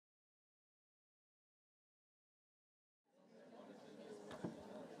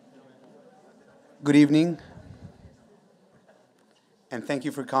Good evening, and thank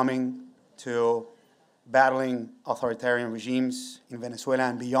you for coming to Battling Authoritarian Regimes in Venezuela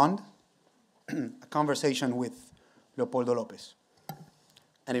and Beyond, a conversation with Leopoldo López,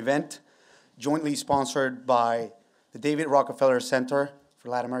 an event jointly sponsored by the David Rockefeller Center for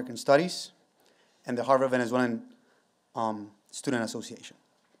Latin American Studies and the Harvard Venezuelan Student Association.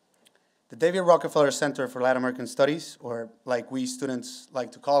 The David Rockefeller Center for Latin American Studies, or like we students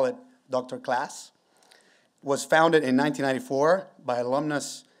like to call it, Dr. Class, was founded in 1994 by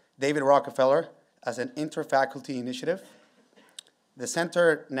alumnus David Rockefeller as an interfaculty initiative. The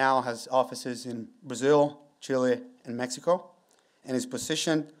center now has offices in Brazil, Chile, and Mexico, and is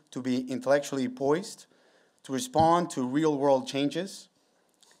positioned to be intellectually poised to respond to real-world changes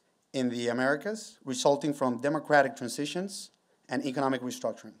in the Americas resulting from democratic transitions and economic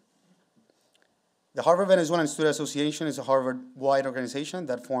restructuring. The Harvard Venezuelan Student Association is a Harvard-wide organization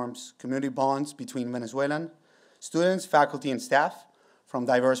that forms community bonds between Venezuelan students, faculty, and staff from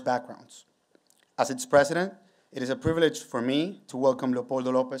diverse backgrounds. As its president, it is a privilege for me to welcome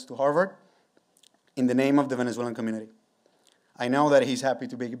Leopoldo López to Harvard in the name of the Venezuelan community. I know that he's happy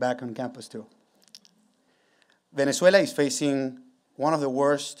to be back on campus too. Venezuela is facing one of the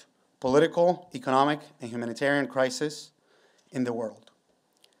worst political, economic, and humanitarian crises in the world.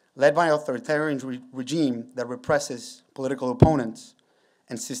 Led by an authoritarian regime that represses political opponents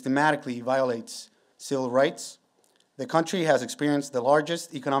and systematically violates civil rights, the country has experienced the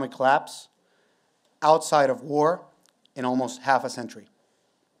largest economic collapse outside of war in almost half a century.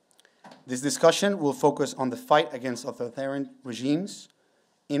 This discussion will focus on the fight against authoritarian regimes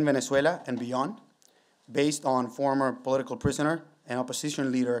in Venezuela and beyond, based on former political prisoner and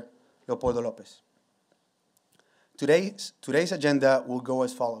opposition leader Leopoldo López. Today's agenda will go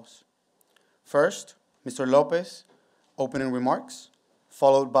as follows. First, Mr. López opening remarks,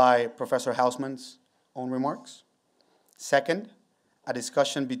 followed by Professor Hausmann's own remarks. Second, a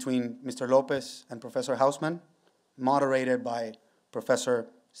discussion between Mr. López and Professor Hausmann, moderated by Professor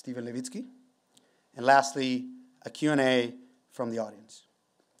Stephen Levitsky. And lastly, a Q&A from the audience.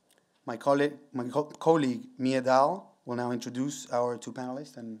 My colleague Mia Dahl will now introduce our two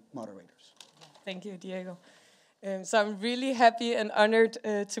panelists and moderators. Thank you, Diego. So I'm really happy and honored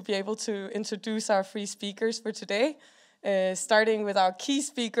to be able to introduce our three speakers for today, starting with our key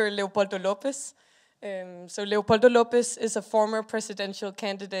speaker, Leopoldo López. So Leopoldo López is a former presidential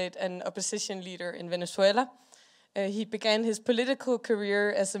candidate and opposition leader in Venezuela. He began his political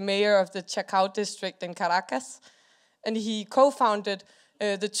career as a mayor of the Chacao district in Caracas, and he co-founded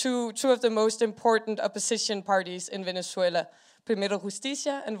the two of the most important opposition parties in Venezuela, Primero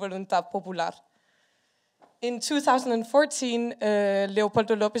Justicia and Voluntad Popular. In 2014,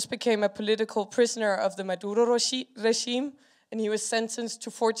 Leopoldo López became a political prisoner of the Maduro regime, and he was sentenced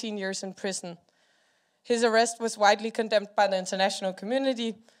to 14 years in prison. His arrest was widely condemned by the international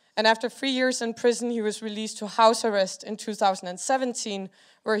community, and after 3 years in prison, he was released to house arrest in 2017,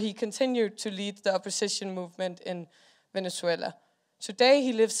 where he continued to lead the opposition movement in Venezuela. Today,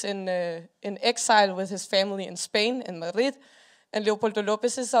 he lives in exile with his family in Spain, in Madrid, and Leopoldo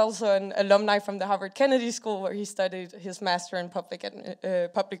López is also an alumni from the Harvard Kennedy School, where he studied his master in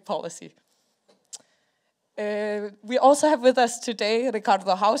public policy. We also have with us today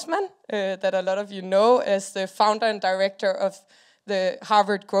Ricardo Hausmann, that a lot of you know as the founder and director of the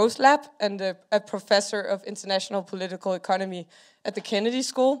Harvard Growth Lab and a professor of international political economy at the Kennedy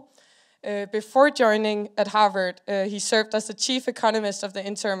School. Before joining at Harvard, he served as the chief economist of the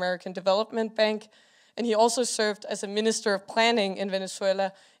Inter-American Development Bank, and he also served as a minister of planning in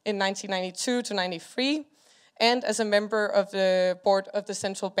Venezuela in 1992 to 93, and as a member of the board of the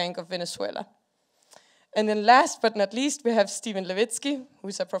Central Bank of Venezuela. And then last but not least, we have Stephen Levitsky,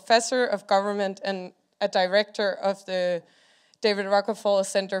 who's a professor of government and a director of the David Rockefeller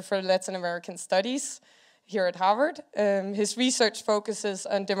Center for Latin American Studies here at Harvard. His research focuses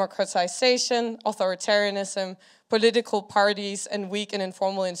on democratization, authoritarianism, political parties, and weak and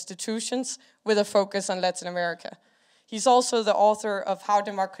informal institutions with a focus on Latin America. He's also the author of How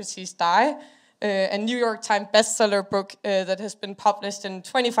Democracies Die, a New York Times bestseller book that has been published in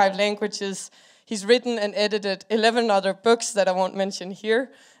 25 languages. He's written and edited 11 other books that I won't mention here,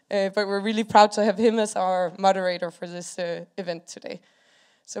 but we're really proud to have him as our moderator for this event today.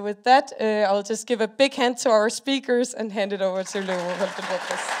 So with that, I'll just give a big hand to our speakers and hand it over to Leopoldo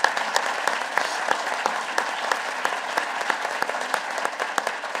López.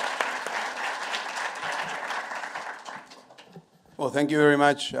 Well, thank you very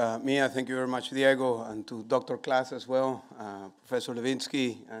much, Mia. Thank you very much, Diego, and to Dr. Class as well, Professor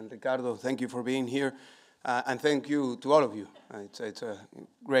Levitsky and Ricardo. Thank you for being here. And thank you to all of you. It's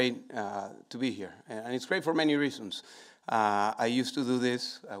great to be here. And it's great for many reasons. I used to do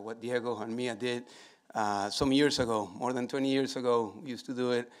this, what Diego and Mia did some years ago, more than 20 years ago. We used to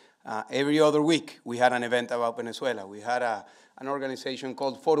do it every other week. We had an event about Venezuela. We had an organization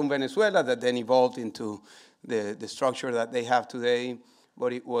called Forum Venezuela that then evolved into the structure that they have today.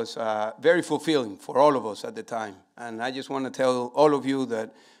 But it was very fulfilling for all of us at the time. And I just want to tell all of you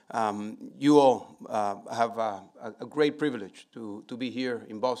that you all have a great privilege to be here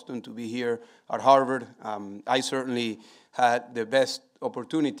in Boston, to be here at Harvard. I certainly had the best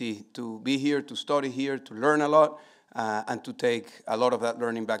opportunity to be here, to study here, to learn a lot, and to take a lot of that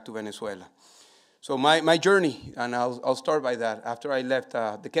learning back to Venezuela. So my journey, and I'll start by that. After I left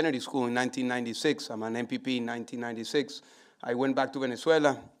the Kennedy School in 1996, I'm an MPP in 1996, I went back to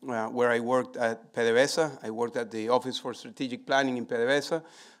Venezuela, where I worked at PDVSA. I worked at the Office for Strategic Planning in PDVSA.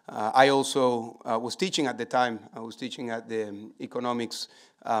 I also was teaching at the time. I was teaching at the economics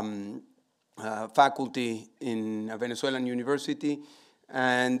faculty in a Venezuelan university.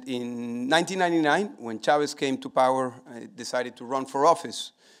 And in 1999, when Chavez came to power, I decided to run for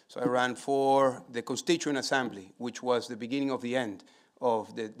office. So I ran for the Constituent Assembly, which was the beginning of the end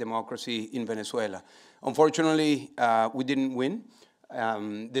of the democracy in Venezuela. Unfortunately, we didn't win.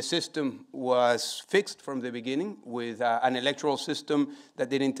 The system was fixed from the beginning with an electoral system that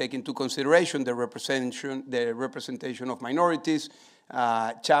didn't take into consideration the representation of minorities.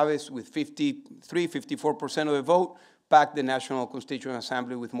 Chavez, with 54% of the vote, packed the National Constituent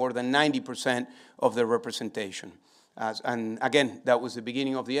Assembly with more than 90% of the representation. And again, that was the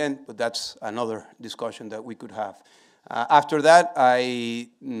beginning of the end, but that's another discussion that we could have. After that, I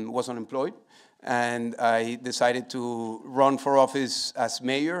was unemployed, and I decided to run for office as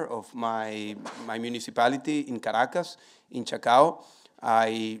mayor of my municipality in Caracas, in Chacao.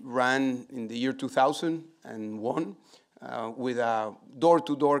 I ran in the year 2000 and won with a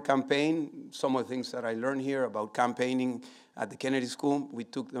door-to-door campaign. Some of the things that I learned here about campaigning at the Kennedy School, we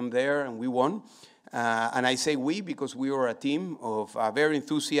took them there and we won. And I say we because we were a team of very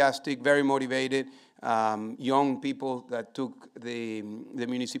enthusiastic, very motivated young people that took the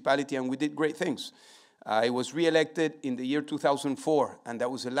municipality, and we did great things. I was re-elected in the year 2004, and that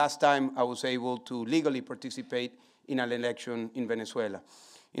was the last time I was able to legally participate in an election in Venezuela.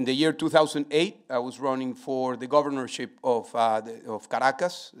 In the year 2008, I was running for the governorship of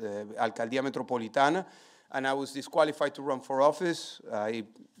Caracas, the Alcaldía Metropolitana, and I was disqualified to run for office.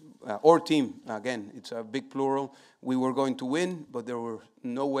 Our team, again, it's a big plural, we were going to win, but there were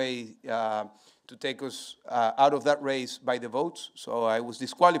no way to take us out of that race by the votes. So I was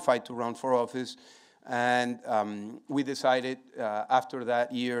disqualified to run for office. And we decided after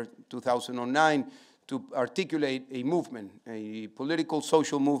that year, 2009, to articulate a movement, a political,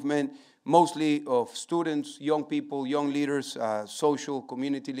 social movement, mostly of students, young people, young leaders, social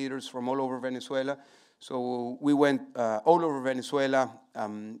community leaders from all over Venezuela. So we went all over Venezuela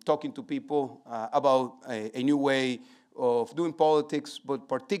talking to people about a new way of doing politics, but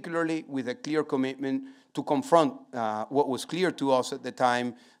particularly with a clear commitment to confront what was clear to us at the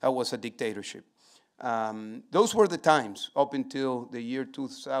time was a dictatorship. Those were the times up until the year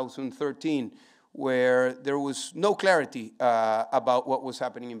 2013 where there was no clarity about what was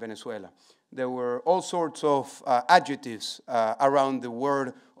happening in Venezuela. There were all sorts of adjectives around the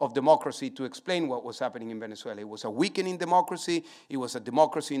word of democracy to explain what was happening in Venezuela. It was a weakening democracy, it was a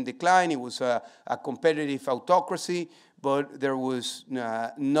democracy in decline, it was a competitive autocracy, but there was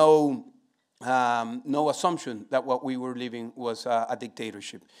no assumption that what we were living was a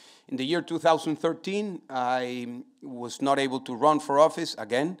dictatorship. In the year 2013, I was not able to run for office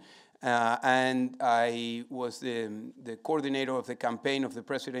again. And I was the coordinator of the campaign, of the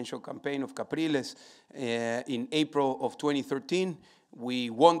presidential campaign of Capriles in April of 2013. We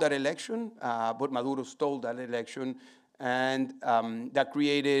won that election, but Maduro stole that election, and that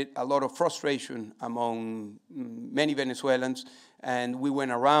created a lot of frustration among many Venezuelans, and we went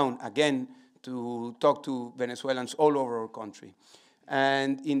around again to talk to Venezuelans all over our country.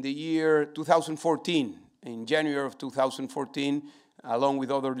 And in the year 2014, in January of 2014, along with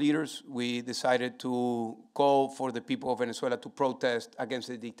other leaders, we decided to call for the people of Venezuela to protest against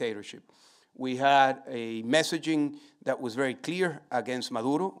the dictatorship. We had a messaging that was very clear against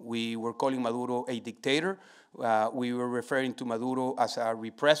Maduro. We were calling Maduro a dictator. We were referring to Maduro as a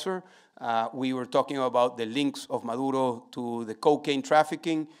repressor. We were talking about the links of Maduro to the cocaine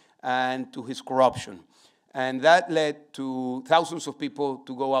trafficking and to his corruption. And that led to thousands of people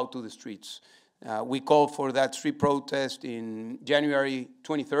to go out to the streets. We called for that street protest in January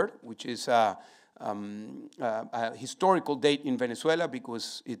 23rd, which is a historical date in Venezuela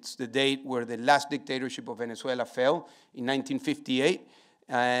because it's the date where the last dictatorship of Venezuela fell in 1958.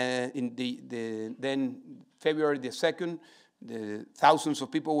 Then February the 2nd, thousands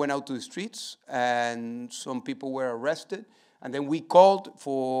of people went out to the streets and some people were arrested. And then we called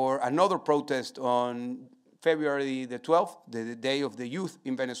for another protest on February the 12th, the day of the youth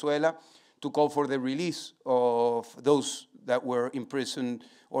in Venezuela, to call for the release of those that were imprisoned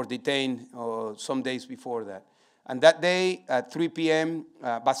or detained some days before that. And that day at 3 p.m.,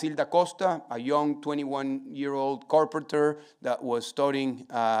 Basil da Costa, a young 21-year-old carpenter that was studying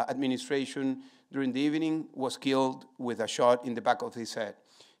administration during the evening, was killed with a shot in the back of his head.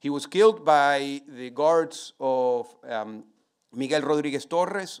 He was killed by the guards of Miguel Rodriguez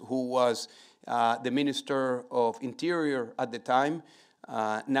Torres, who was the Minister of Interior at the time.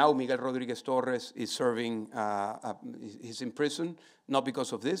 Now Miguel Rodriguez Torres is serving, he's in prison, not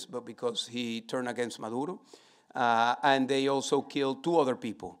because of this, but because he turned against Maduro. And they also killed 2 other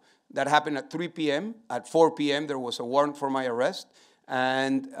people. That happened at 3 p.m. At 4 p.m. there was a warrant for my arrest.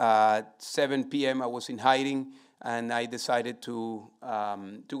 And at 7 p.m. I was in hiding, and I decided to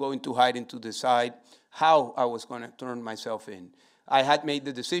go into hiding to decide how I was going to turn myself in. I had made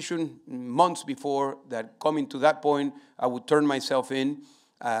the decision months before that coming to that point, I would turn myself in,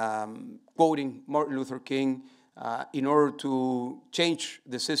 quoting Martin Luther King, in order to change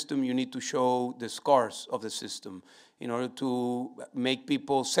the system, you need to show the scars of the system in order to make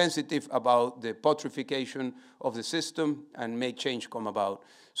people sensitive about the putrefaction of the system and make change come about.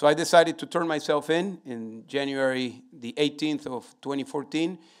 So I decided to turn myself in January the 18th of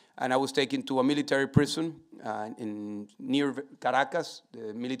 2014, and I was taken to a military prison near Caracas,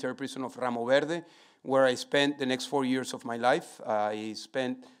 the military prison of Ramo Verde, where I spent the next 4 years of my life. I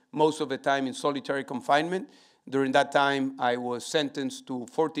spent most of the time in solitary confinement. During that time, I was sentenced to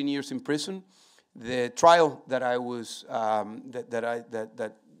 14 years in prison. The trial that I was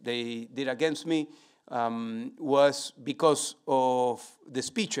that they did against me was because of the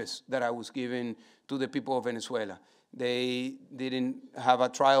speeches that I was giving to the people of Venezuela. They didn't have a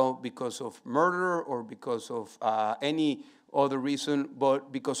trial because of murder or because of any other reason,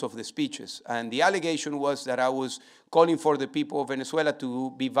 but because of the speeches. And the allegation was that I was calling for the people of Venezuela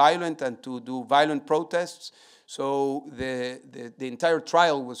to be violent and to do violent protests. So the entire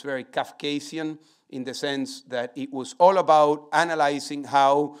trial was very Kafkaesian in the sense that it was all about analyzing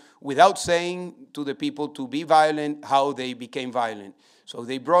how, without saying to the people to be violent, how they became violent. So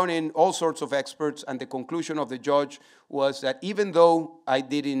they brought in all sorts of experts, and the conclusion of the judge was that even though I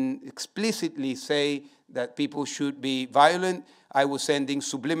didn't explicitly say that people should be violent, I was sending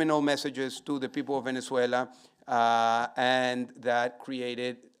subliminal messages to the people of Venezuela, and that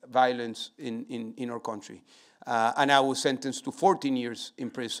created violence in our country. And I was sentenced to 14 years in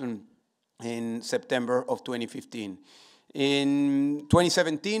prison in September of 2015. In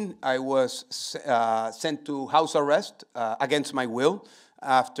 2017, I was sent to house arrest against my will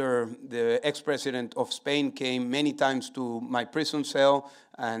after the ex-president of Spain came many times to my prison cell,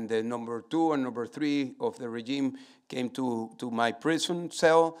 and the number 2 and number 3 of the regime came to my prison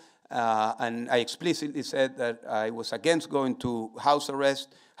cell. And I explicitly said that I was against going to house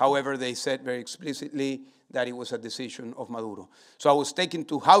arrest. However, they said very explicitly that it was a decision of Maduro. So I was taken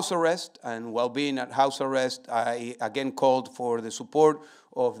to house arrest, and while being at house arrest, I again called for the support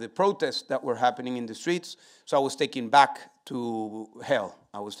of the protests that were happening in the streets. So I was taken back to hell.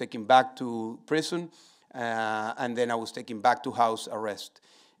 I was taken back to prison, and then I was taken back to house arrest.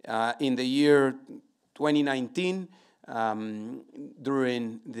 In the year 2019,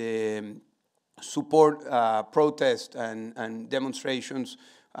 during the support protest and demonstrations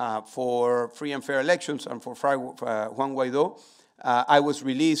for free and fair elections and for Juan Guaidó, I was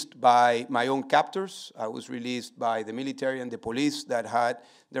released by my own captors. I was released by the military and the police that had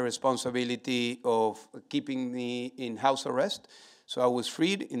the responsibility of keeping me in house arrest. So I was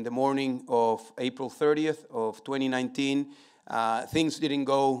freed in the morning of April 30th of 2019. Things didn't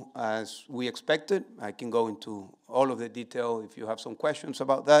go as we expected. I can go into all of the detail if you have some questions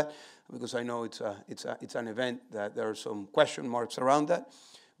about that, because I know it's an event that there are some question marks around that.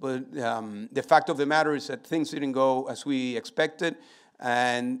 But the fact of the matter is that things didn't go as we expected,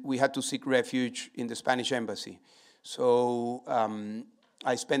 and we had to seek refuge in the Spanish embassy. So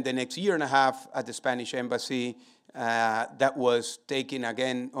I spent the next year and a half at the Spanish embassy. That was taken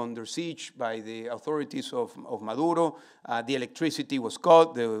again under siege by the authorities of Maduro. The electricity was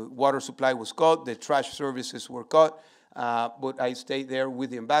cut, the water supply was cut, the trash services were cut. But I stayed there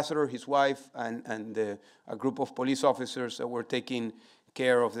with the ambassador, his wife, and a group of police officers that were taking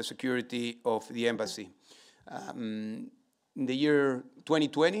care of the security of the embassy. In the year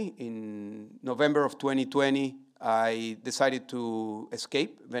 2020, in November of 2020, I decided to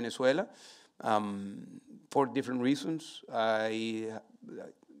escape Venezuela for different reasons. I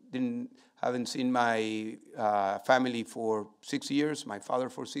haven't seen my family for 6 years, my father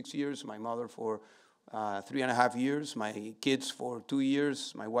for 6 years, my mother for 3.5 years, my kids for 2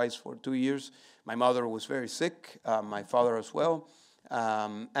 years, my wife for 2 years. My mother was very sick, my father as well.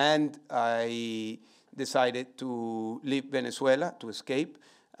 And I decided to leave Venezuela, to escape,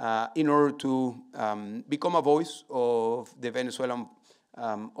 in order to become a voice of the Venezuelan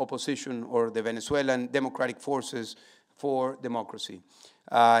opposition or the Venezuelan democratic forces for democracy.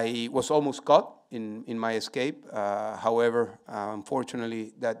 I was almost caught in my escape. However,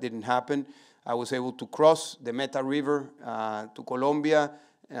 unfortunately, that didn't happen. I was able to cross the Meta River to Colombia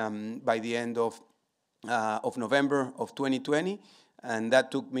by the end of November of 2020, and that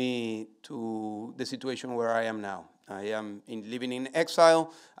took me to the situation where I am now. I am living in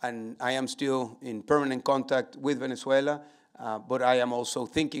exile, and I am still in permanent contact with Venezuela, but I am also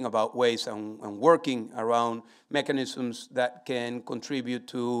thinking about ways and working around mechanisms that can contribute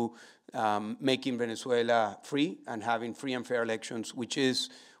to making Venezuela free and having free and fair elections, which is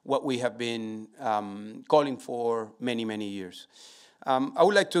what we have been calling for many, many years. I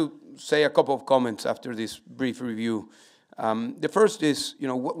would like to say a couple of comments after this brief review. The first is,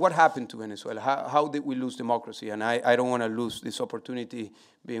 what happened to Venezuela? How did we lose democracy? And I don't want to lose this opportunity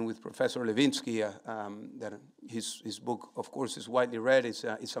being with Professor Levitsky. That his book, of course, is widely read.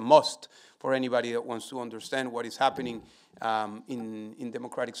 It's a must for anybody that wants to understand what is happening in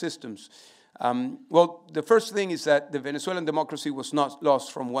democratic systems. Well, the first thing is that the Venezuelan democracy was not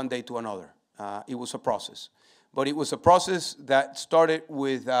lost from one day to another. It was a process. But it was a process that started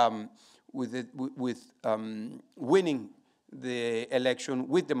with winning the election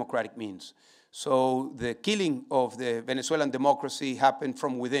with democratic means. So the killing of the Venezuelan democracy happened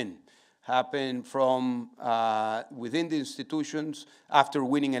from within, happened from within the institutions after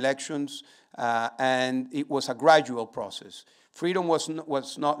winning elections, and it was a gradual process. Freedom was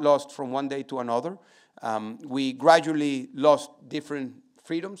not lost from one day to another. We gradually lost different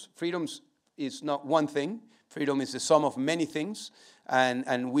freedoms. Freedoms is not one thing. Freedom is the sum of many things.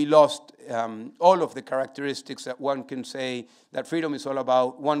 And we lost all of the characteristics that one can say that freedom is all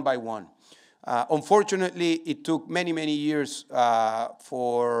about one by one. Unfortunately, it took many, many years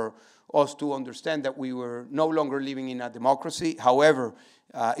for us to understand that we were no longer living in a democracy. However,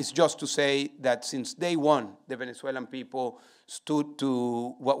 it's just to say that since day one, the Venezuelan people stood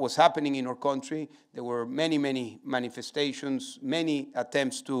to what was happening in our country. There were many, many manifestations, many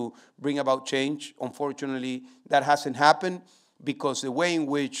attempts to bring about change. Unfortunately, that hasn't happened, because the way in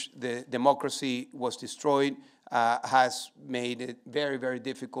which the democracy was destroyed has made it very, very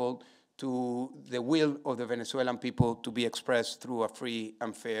difficult to the will of the Venezuelan people to be expressed through a free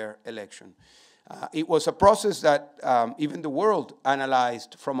and fair election. It was a process that even the world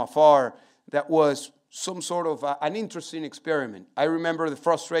analyzed from afar that was some sort of an interesting experiment. I remember the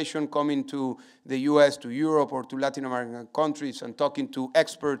frustration coming to the US, to Europe, or to Latin American countries and talking to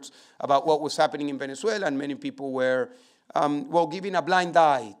experts about what was happening in Venezuela, and many people were giving a blind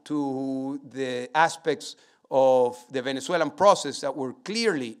eye to the aspects of the Venezuelan process that were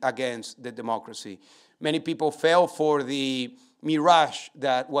clearly against the democracy. Many people fell for the mirage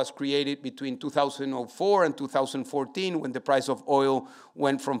that was created between 2004 and 2014, when the price of oil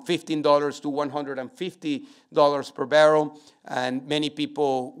went from $15 to $150 per barrel. And many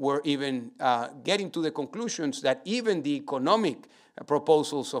people were even getting to the conclusions that even the economic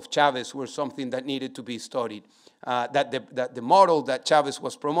proposals of Chavez were something that needed to be studied. That the model that Chavez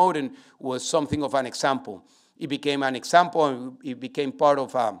was promoting was something of an example. It became an example, and it became part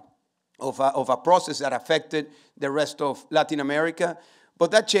of a process that affected the rest of Latin America. But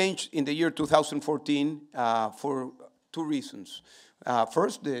that changed in the year 2014 for two reasons.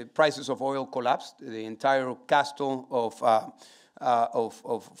 First, the prices of oil collapsed. The entire castle of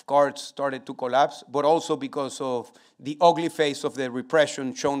cards started to collapse, but also because of the ugly face of the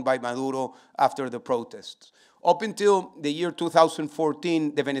repression shown by Maduro after the protests. Up until the year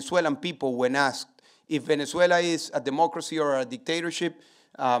 2014, the Venezuelan people, when asked if Venezuela is a democracy or a dictatorship,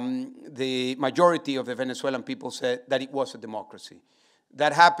 the majority of the Venezuelan people said that it was a democracy.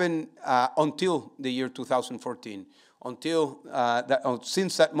 That happened until the year 2014.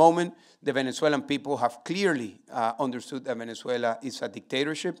 Since that moment, the Venezuelan people have clearly understood that Venezuela is a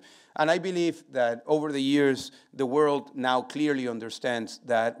dictatorship. And I believe that over the years, the world now clearly understands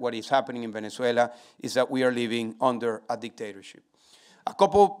that what is happening in Venezuela is that we are living under a dictatorship. A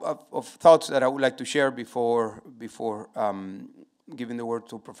couple of thoughts that I would like to share before giving the word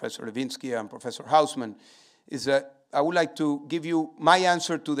to Professor Levitsky and Professor Hausmann is that I would like to give you my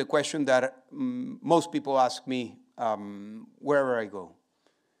answer to the question that most people ask me wherever I go.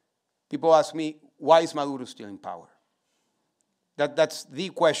 People ask me, why is Maduro still in power? That's the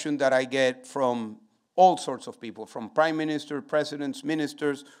question that I get from all sorts of people, from prime minister, presidents,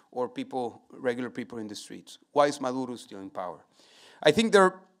 ministers, or people, regular people in the streets. Why is Maduro still in power? I think there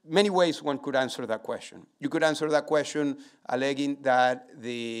are many ways one could answer that question. You could answer that question alleging that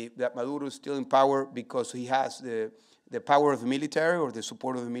Maduro is still in power because he has the power of the military or the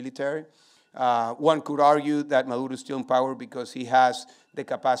support of the military. One could argue that Maduro is still in power because he has the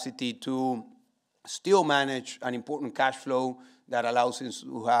capacity to still manage an important cash flow that allows him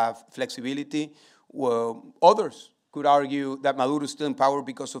to have flexibility. Well, others could argue that Maduro is still in power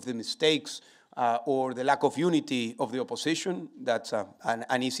because of the mistakes or the lack of unity of the opposition. That's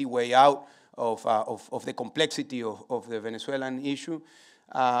an easy way out of the complexity of the Venezuelan issue.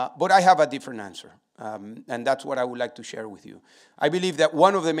 But I have a different answer, and that's what I would like to share with you. I believe that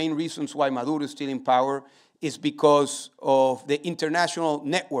one of the main reasons why Maduro is still in power is because of the international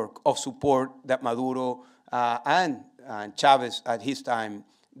network of support that Maduro and Chavez at his time,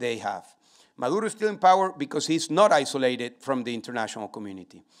 they have. Maduro is still in power because he's not isolated from the international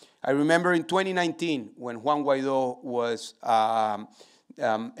community. I remember in 2019 when Juan Guaidó was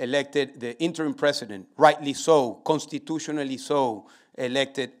elected the interim president, rightly so, constitutionally so,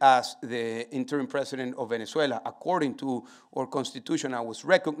 elected as the interim president of Venezuela. According to our constitution, I was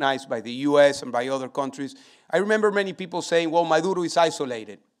recognized by the US and by other countries. I remember many people saying, well, Maduro is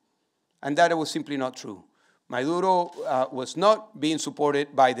isolated. And that was simply not true. Maduro was not being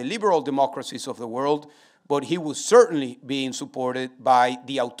supported by the liberal democracies of the world, but he was certainly being supported by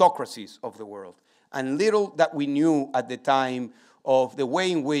the autocracies of the world. And little that we knew at the time of the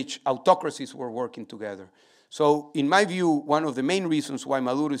way in which autocracies were working together. So in my view, one of the main reasons why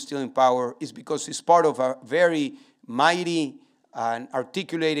Maduro is still in power is because he's part of a very mighty and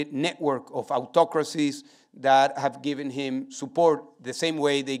articulated network of autocracies that have given him support the same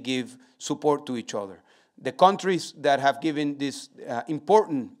way they give support to each other. The countries that have given this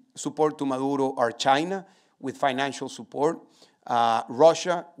important support to Maduro are China, with financial support,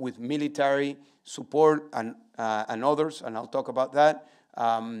 Russia, with military support, and others, and I'll talk about that,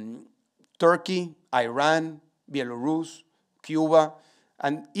 Turkey, Iran, Belarus, Cuba,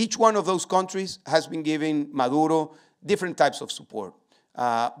 and each one of those countries has been giving Maduro different types of support.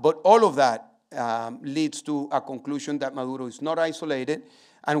 But all of that leads to a conclusion that Maduro is not isolated.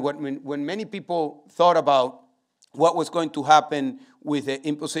 And when many people thought about what was going to happen with the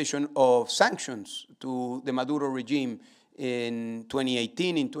imposition of sanctions to the Maduro regime in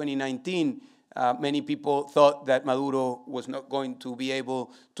 2018, in 2019, many people thought that Maduro was not going to be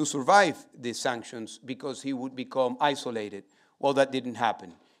able to survive these sanctions because he would become isolated. Well, that didn't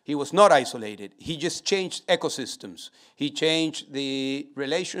happen. He was not isolated. He just changed ecosystems. He changed the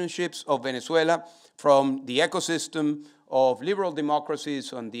relationships of Venezuela from the ecosystem of liberal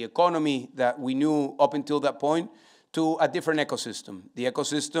democracies and the economy that we knew up until that point to a different ecosystem, the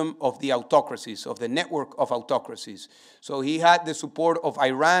ecosystem of the autocracies, of the network of autocracies. So he had the support of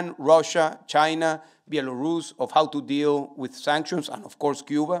Iran, Russia, China, Belarus, of how to deal with sanctions, and of course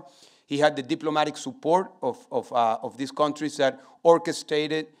Cuba. He had the diplomatic support of these countries that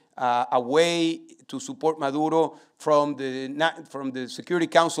orchestrated a way to support Maduro from the Security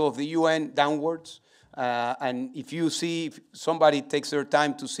Council of the UN downwards. And if somebody takes their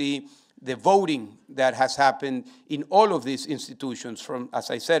time to see the voting that has happened in all of these institutions, from, as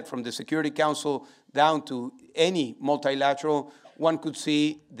I said, from the Security Council down to any multilateral, one could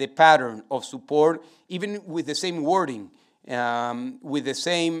see the pattern of support, even with the same wording, with the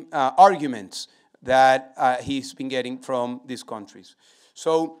same arguments that he's been getting from these countries.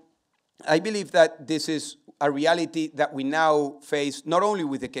 So I believe that this is a reality that we now face, not only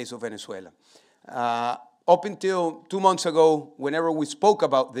with the case of Venezuela. Up until 2 months ago, whenever we spoke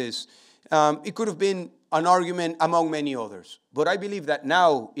about this, it could have been an argument among many others. But I believe that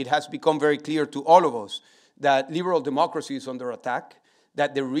now it has become very clear to all of us that liberal democracy is under attack,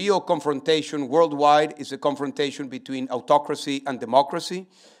 that the real confrontation worldwide is a confrontation between autocracy and democracy,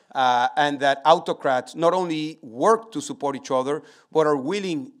 and that autocrats not only work to support each other, but are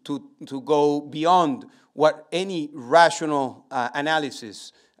willing to go beyond what any rational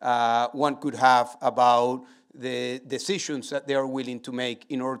analysis one could have about the decisions that they are willing to make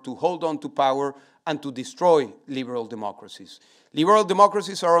in order to hold on to power and to destroy liberal democracies. Liberal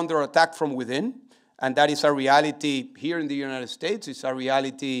democracies are under attack from within, and that is a reality here in the United States. It's a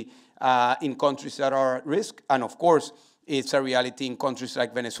reality in countries that are at risk, and of course, it's a reality in countries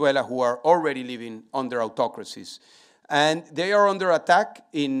like Venezuela who are already living under autocracies. And they are under attack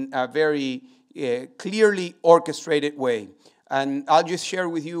in a very clearly orchestrated way. And I'll just share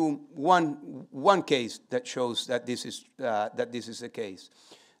with you one case that shows that this is the case.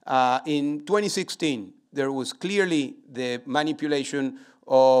 In 2016, there was clearly the manipulation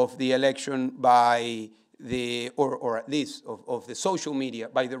of the election by or at least of the social media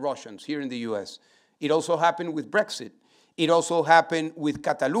by the Russians here in the US. It also happened with Brexit. It also happened with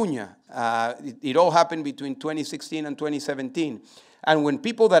Catalonia. It all happened between 2016 and 2017. And when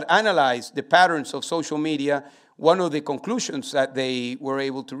people that analyze the patterns of social media, one of the conclusions that they were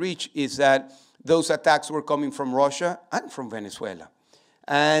able to reach is that those attacks were coming from Russia and from Venezuela.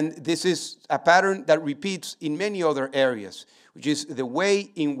 And this is a pattern that repeats in many other areas, which is the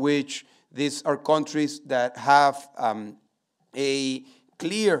way in which these are countries that have a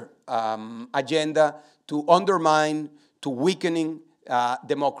clear agenda to undermine, to weakening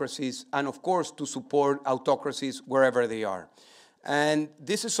democracies, and of course to support autocracies wherever they are. And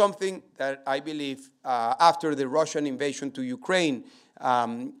this is something that I believe after the Russian invasion to Ukraine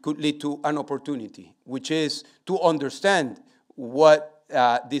could lead to an opportunity, which is to understand what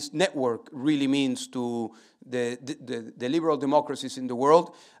this network really means to the liberal democracies in the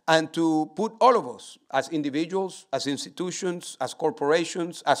world, and to put all of us as individuals, as institutions, as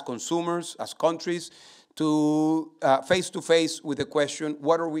corporations, as consumers, as countries, to face with the question,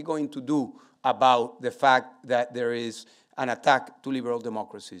 what are we going to do about the fact that there is an attack to liberal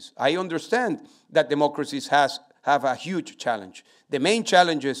democracies? I understand that democracies have a huge challenge. The main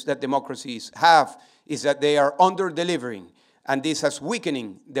challenges that democracies have is that they are under-delivering, and this has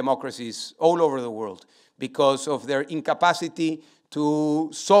weakening democracies all over the world because of their incapacity to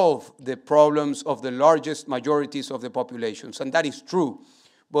solve the problems of the largest majorities of the populations, and that is true.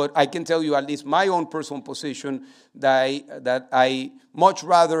 But I can tell you, at least my own personal position, that I much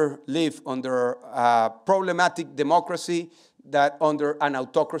rather live under a problematic democracy than under an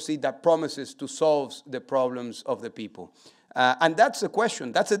autocracy that promises to solve the problems of the people. And that's the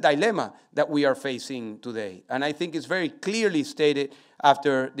question, that's a dilemma that we are facing today. And I think it's very clearly stated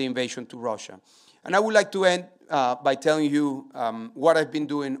after the invasion to Russia. And I would like to end by telling you what I've been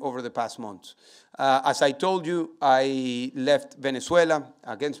doing over the past months. As I told you, I left Venezuela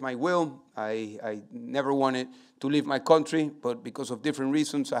against my will. I never wanted to leave my country, but because of different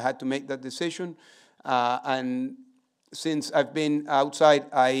reasons, I had to make that decision. And since I've been outside,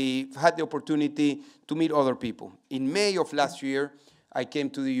 I've had the opportunity to meet other people. In May of last year, I came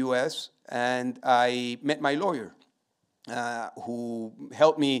to the US and I met my lawyer, who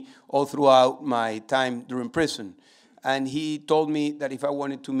helped me all throughout my time during prison. And he told me that if I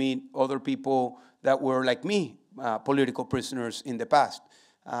wanted to meet other people that were like me, political prisoners in the past.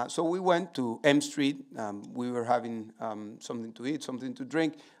 So we went to M Street. We were having something to eat, something to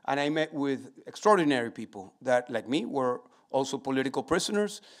drink, and I met with extraordinary people that, like me, were also political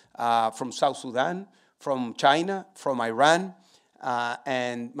prisoners from South Sudan, from China, from Iran,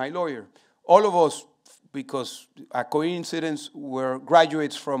 and my lawyer. All of us, because a coincidence, were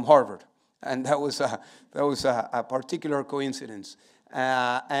graduates from Harvard, and that was a particular coincidence.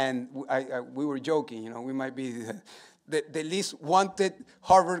 And we were joking, you know, we might be the least wanted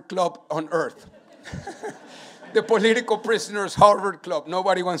Harvard club on earth. The political prisoners Harvard club.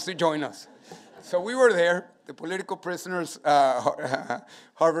 Nobody wants to join us. So we were there, the political prisoners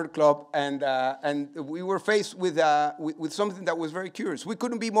Harvard club, and we were faced with something that was very curious. We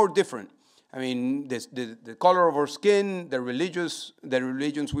couldn't be more different. I mean, the color of our skin, the religions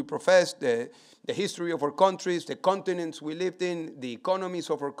we profess, the history of our countries, the continents we lived in, the economies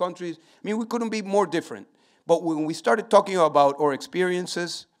of our countries. I mean, we couldn't be more different. But when we started talking about our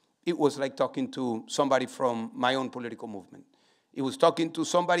experiences, it was like talking to somebody from my own political movement. It was talking to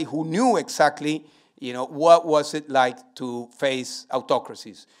somebody who knew exactly, you know, what was it like to face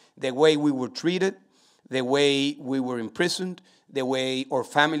autocracies, the way we were treated, the way we were imprisoned, the way our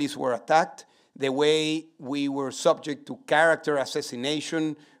families were attacked, the way we were subject to character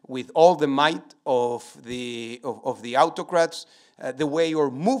assassination with all the might of the autocrats, the way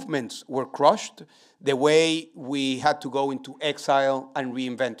our movements were crushed, the way we had to go into exile and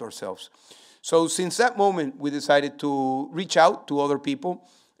reinvent ourselves. So since that moment, we decided to reach out to other people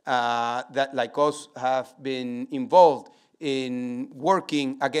that, like us, have been involved in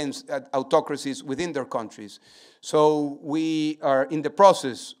working against autocracies within their countries. So we are in the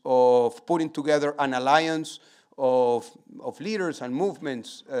process of putting together an alliance of leaders and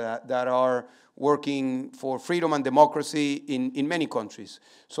movements that are working for freedom and democracy in many countries.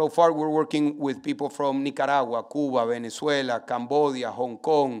 So far, we're working with people from Nicaragua, Cuba, Venezuela, Cambodia, Hong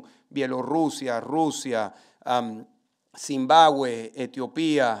Kong, Bielorrusia, Russia, Zimbabwe,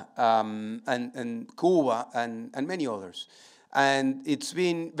 Ethiopia, and Cuba, and many others. And it's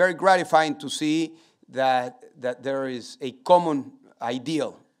been very gratifying to see that there is a common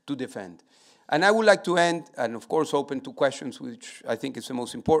ideal to defend. And I would like to end, and of course open to questions, which I think is the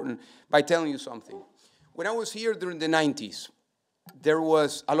most important, by telling you something. When I was here during the 90s, there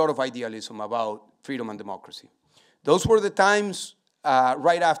was a lot of idealism about freedom and democracy. Those were the times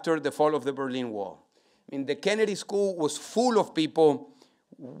right after the fall of the Berlin Wall. I mean, the Kennedy School was full of people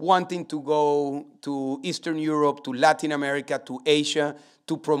wanting to go to Eastern Europe, to Latin America, to Asia,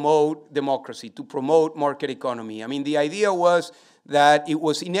 to promote democracy, to promote market economy. I mean, the idea was that it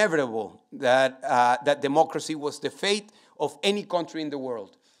was inevitable that, that democracy was the fate of any country in the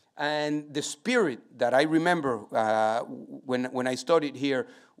world. And the spirit that I remember when I studied here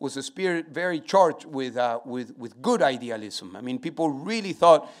was a spirit very charged with good idealism. I mean, people really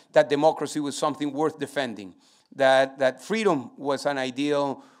thought that democracy was something worth defending, that freedom was an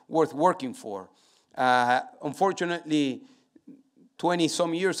ideal worth working for. Unfortunately,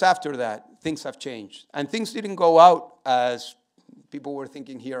 20-some years after that, things have changed. And things didn't go out as people were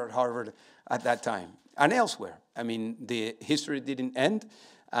thinking here at Harvard at that time and elsewhere. I mean, the history didn't end.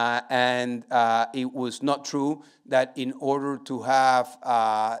 And it was not true that in order to have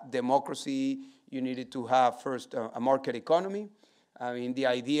democracy, you needed to have first a market economy. I mean, the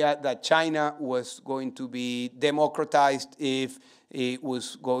idea that China was going to be democratized if it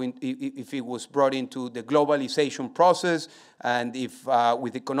was brought into the globalization process, and if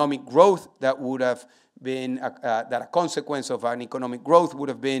with economic growth that would have been that a consequence of an economic growth would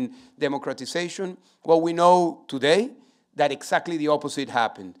have been democratization. Well, we know today that exactly the opposite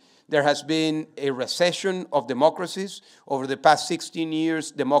happened. There has been a recession of democracies. Over the past 16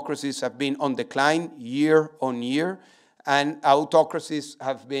 years, democracies have been on decline year on year, and autocracies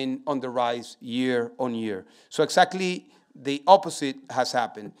have been on the rise year on year. So exactly the opposite has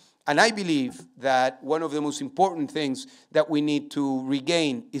happened. And I believe that one of the most important things that we need to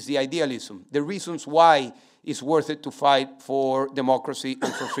regain is the idealism, the reasons why it's worth it to fight for democracy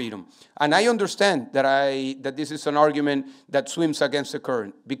and for freedom. And I understand that this is an argument that swims against the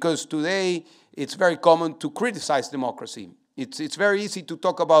current, because today it's very common to criticize democracy. It's very easy to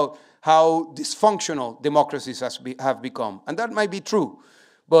talk about how dysfunctional democracies have become, and that might be true.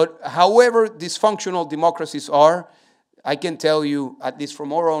 But however dysfunctional democracies are, I can tell you, at least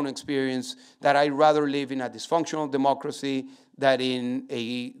from our own experience, that I'd rather live in a dysfunctional democracy than in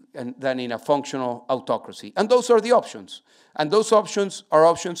a functional autocracy. And those are the options. And those options are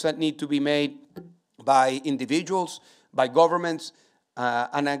options that need to be made by individuals, by governments,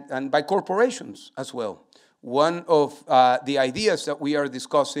 and by corporations as well. One of the ideas that we are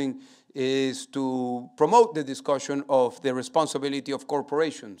discussing is to promote the discussion of the responsibility of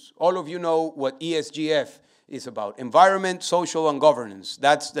corporations. All of you know what ESGF is about: environment, social, and governance.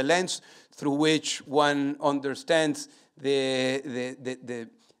 That's the lens through which one understands the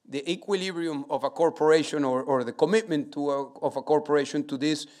equilibrium of a corporation, or the commitment of a corporation to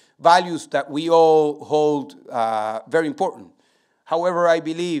these values that we all hold very important. However, I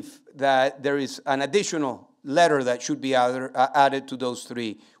believe that there is an additional letter that should be added to those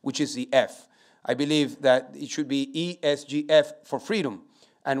three, which is the F. I believe that it should be ESGF for freedom.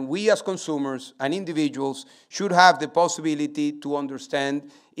 And we as consumers and individuals should have the possibility to understand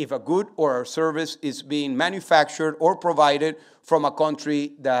if a good or a service is being manufactured or provided from a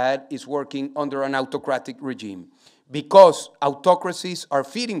country that is working under an autocratic regime. Because autocracies are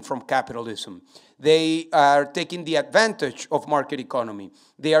feeding from capitalism. They are taking the advantage of market economy.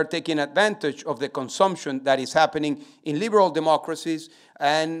 They are taking advantage of the consumption that is happening in liberal democracies,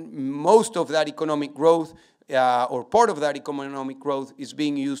 and most of that economic growth or part of that economic growth is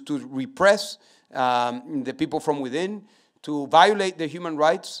being used to repress the people from within, to violate the human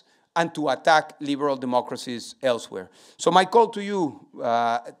rights, and to attack liberal democracies elsewhere. So my call to you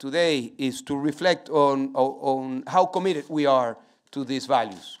today is to reflect on how committed we are to these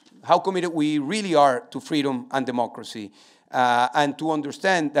values, how committed we really are to freedom and democracy, and to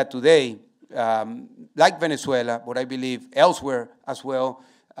understand that today, like Venezuela, but I believe elsewhere as well,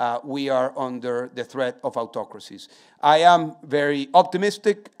 we are under the threat of autocracies. I am very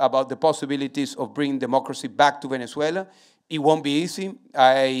optimistic about the possibilities of bringing democracy back to Venezuela. It won't be easy.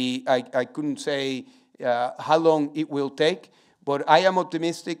 I couldn't say how long it will take, but I am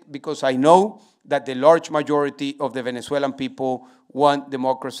optimistic because I know that the large majority of the Venezuelan people want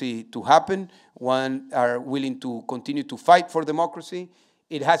democracy to happen, are willing to continue to fight for democracy.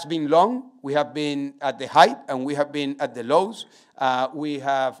 It has been long. We have been at the height and we have been at the lows. We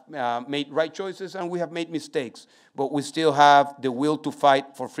have made right choices and we have made mistakes, but we still have the will to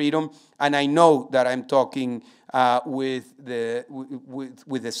fight for freedom. And I know that I'm talking with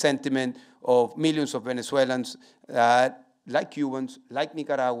the sentiment of millions of Venezuelans that like Cubans, like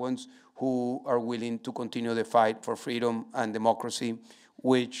Nicaraguans, who are willing to continue the fight for freedom and democracy,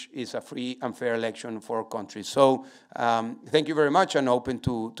 which is a free and fair election for our country. So thank you very much, and open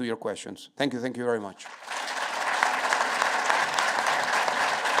to your questions. Thank you very much.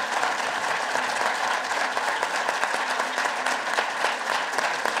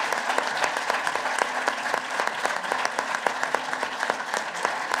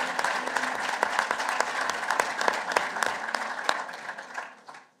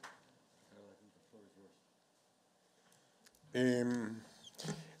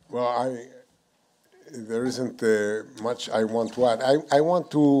 Well, there isn't much I want to add. I want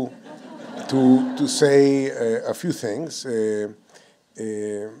to say a few things.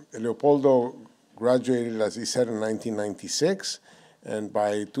 Leopoldo graduated, as he said, in 1996, and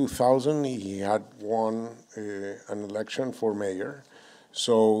by 2000 he had won an election for mayor.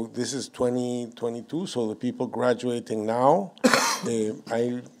 So this is 2022, so the people graduating now,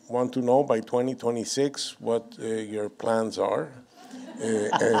 I want to know by 2026 what your plans are.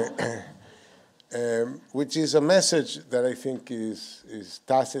 Which is a message that I think is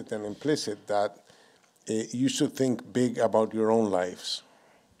tacit and implicit, that you should think big about your own lives,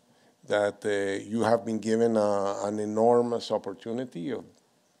 that you have been given an enormous opportunity of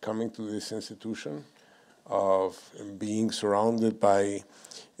coming to this institution, of being surrounded by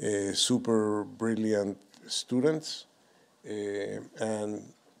super brilliant students, and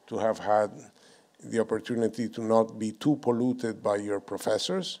to have had the opportunity to not be too polluted by your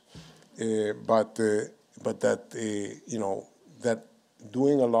professors, but that you know, that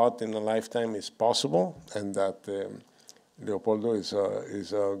doing a lot in a lifetime is possible, and that Leopoldo is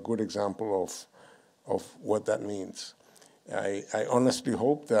a good example of what that means. I honestly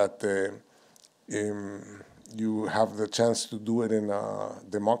hope that you have the chance to do it in a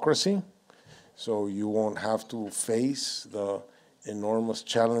democracy, so you won't have to face the enormous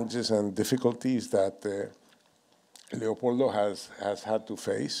challenges and difficulties that Leopoldo has had to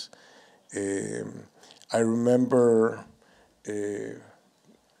face. I remember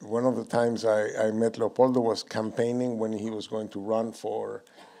one of the times I met Leopoldo was campaigning when he was going to run for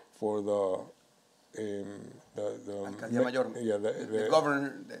the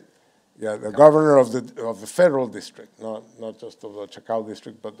governor. Yeah, the governor of the federal district, not just of the Chacao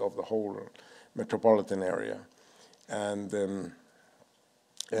district, but of the whole metropolitan area, and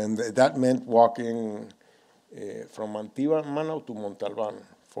that meant walking from Antigua to Montalban.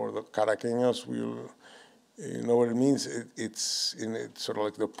 For the Caraqueños, you know what it means. It's sort of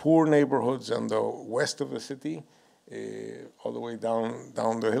like the poor neighborhoods on the west of the city, all the way down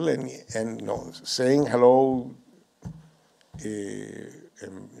the hill, and you know, saying hello, you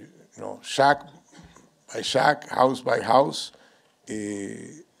know, shack by shack, house by house,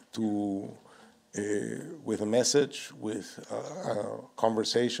 with a message, with a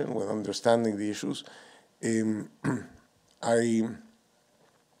conversation, with understanding the issues.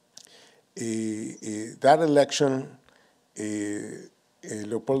 That election,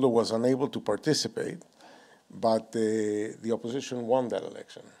 Leopoldo was unable to participate, but the opposition won that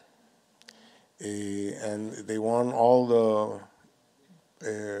election. And they won all the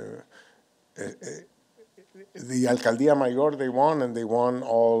Alcaldía Mayor they won, and they won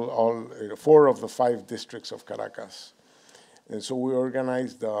all 4 of the 5 districts of Caracas. And so we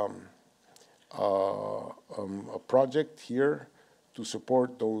organized a project here to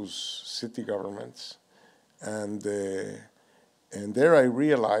support those city governments. And there I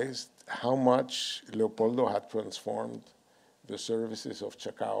realized how much Leopoldo had transformed the services of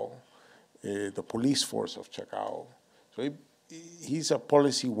Chacao, the police force of Chacao. So he's a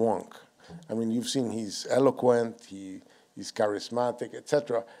policy wonk. I mean, you've seen he's eloquent, he's charismatic,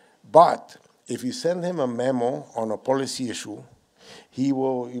 etc. But if you send him a memo on a policy issue, he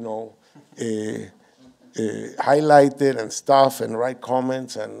will, you know, highlight it and stuff and write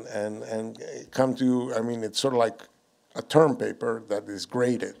comments and come to you. I mean, it's sort of like a term paper that is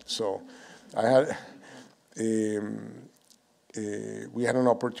graded. So I had we had an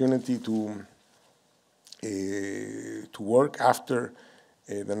opportunity to work after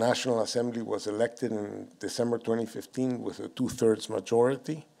the National Assembly was elected in December 2015 with a 2/3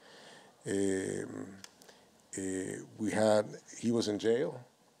 majority. He was in jail.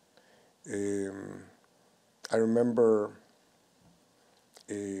 I remember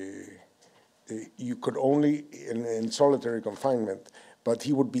you could only, in solitary confinement, but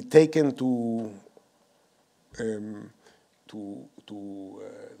he would be taken to the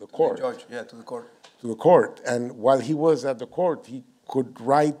court. To the judge, yeah, to the court. To the court. And while he was at the court, he could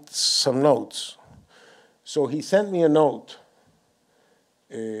write some notes. So he sent me a note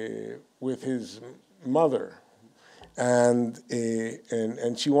with his mother. And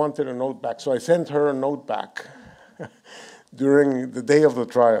she wanted a note back. So I sent her a note back during the day of the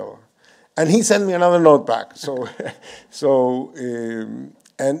trial. And he sent me another note back.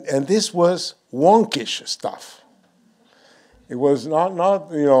 And this was wonkish stuff. It was not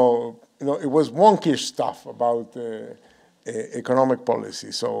it was wonkish stuff about economic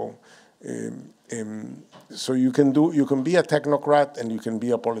policy. So you can be a technocrat and you can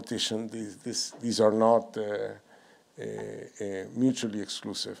be a politician. These are not mutually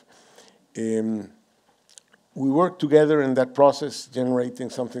exclusive. We worked together in that process, generating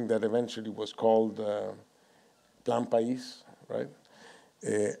something that eventually was called Plan País, right?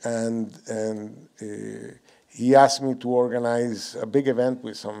 He asked me to organize a big event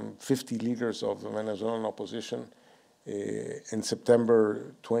with some 50 leaders of the Venezuelan opposition in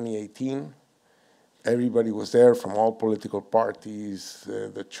September 2018. Everybody was there from all political parties,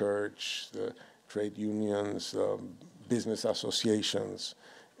 the church, the trade unions, business associations,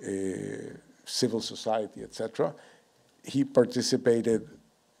 civil society, etc. He participated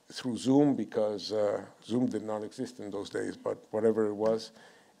through Zoom because Zoom did not exist in those days, but whatever it was,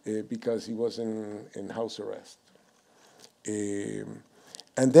 because he was in house arrest.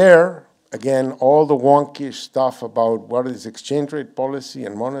 And there, again, all the wonkish stuff about what is exchange rate policy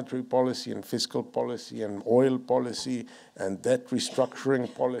and monetary policy and fiscal policy and oil policy and debt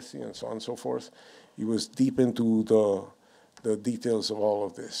restructuring policy and so on and so forth. He was deep into the details of all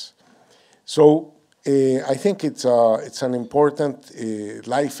of this. So I think it's an important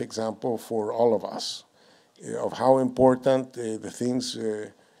life example for all of us of how important the things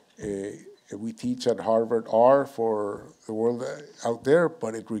we teach at Harvard are for the world out there,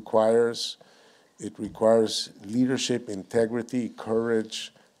 but it requires leadership, integrity,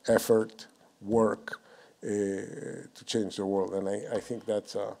 courage, effort, work to change the world, and I think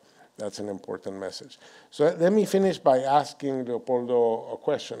that's an important message. So let me finish by asking Leopoldo a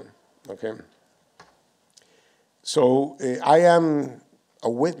question, okay? So I am a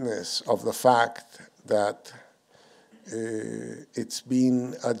witness of the fact that it's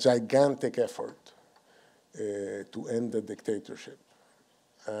been a gigantic effort to end the dictatorship.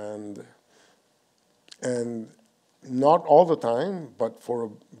 And not all the time, but for a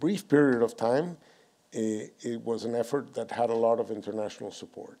brief period of time, it was an effort that had a lot of international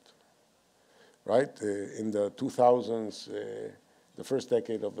support, right? In the 2000s, the first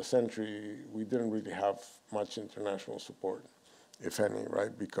decade of the century, we didn't really have much international support, if any,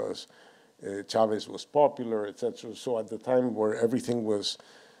 right? Because Chavez was popular, etc. So at the time where everything was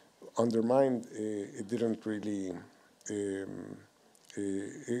undermined, it didn't really,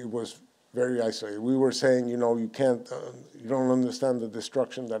 it was very isolated. We were saying, you know, you can't, you don't understand the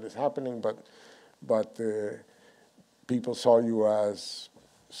destruction that is happening, but people saw you as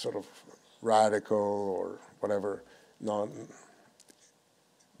sort of radical or whatever.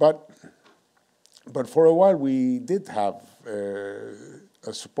 But for a while we did have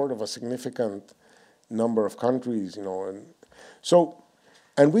a support of a significant number of countries, you know,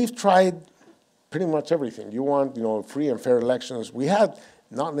 and we've tried pretty much everything. You want, you know, free and fair elections. We had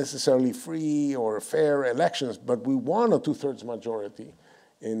not necessarily free or fair elections, but we won a 2/3 majority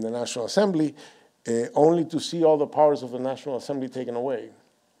in the National Assembly, only to see all the powers of the National Assembly taken away.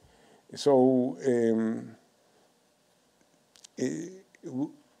 So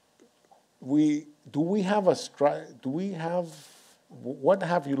what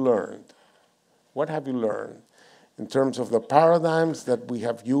have you learned? What have you learned in terms of the paradigms that we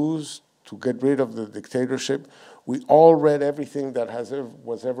have used to get rid of the dictatorship? We all read everything that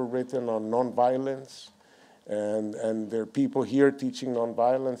was ever written on nonviolence, and there are people here teaching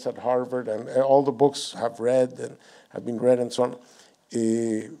nonviolence at Harvard, and all the books have been read and so on.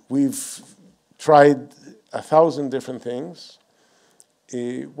 We've tried 1,000 different things.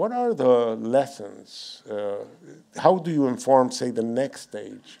 What are the lessons? How do you inform, say, the next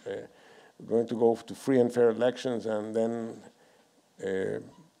stage? We're going to go to free and fair elections, and then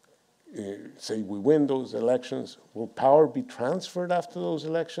say we win those elections. Will power be transferred after those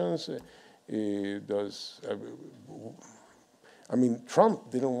elections? I mean, Trump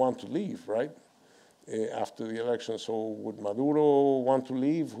didn't want to leave, right? After the election, so would Maduro want to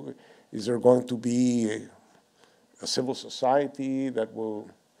leave? Is there going to be a civil society that will,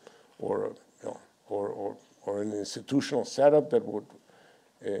 or an institutional setup that would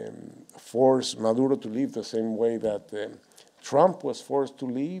force Maduro to leave the same way that Trump was forced to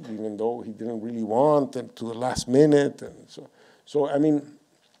leave, even though he didn't really want, and to the last minute, and so I mean,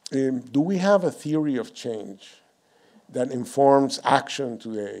 do we have a theory of change that informs action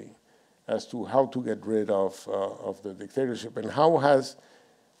today as to how to get rid of the dictatorship, and how has,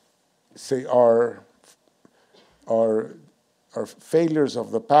 say, our our failures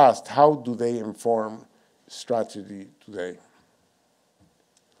of the past, how do they inform strategy today?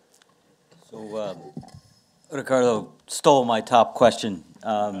 So Ricardo stole my top question,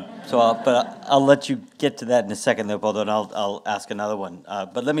 but I'll let you get to that in a second, Leopoldo, and I'll ask another one.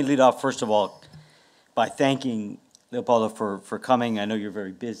 But let me lead off, first of all, by thanking Leopoldo for coming. I know you're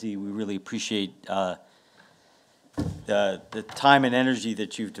very busy. We really appreciate the time and energy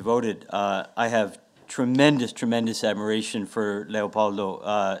that you've devoted. I have tremendous admiration for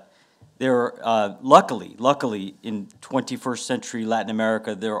Leopoldo. Luckily, in 21st century Latin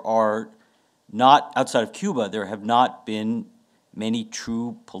America, there are not, outside of Cuba, there have not been many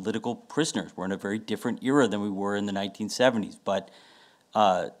true political prisoners. We're in a very different era than we were in the 1970s. But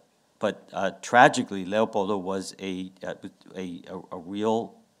tragically, Leopoldo was a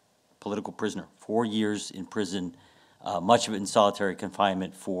real political prisoner. 4 years in prison, much of it in solitary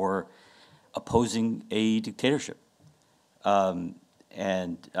confinement for opposing a dictatorship. I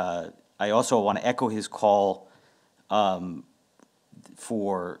also want to echo his call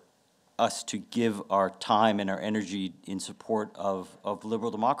for us to give our time and our energy in support of liberal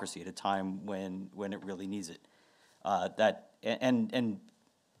democracy at a time when it really needs it. And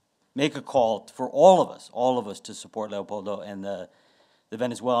make a call for all of us to support Leopoldo and the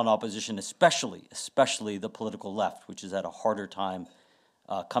Venezuelan opposition, especially the political left, which is at a harder time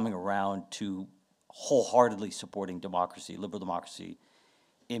coming around to wholeheartedly supporting democracy, liberal democracy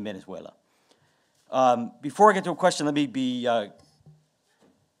in Venezuela. Before I get to a question, let me be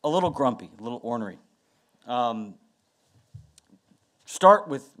a little grumpy, a little ornery. Start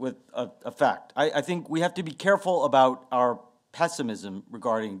with a fact. I think we have to be careful about our pessimism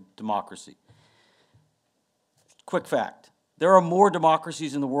regarding democracy. Quick fact. There are more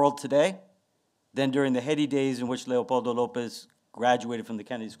democracies in the world today than during the heady days in which Leopoldo López graduated from the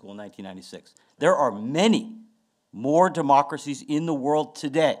Kennedy School in 1996. There are many more democracies in the world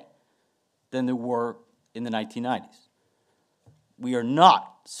today than there were in the 1990s. We are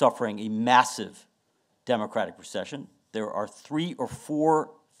not suffering a massive democratic recession. There are 3 or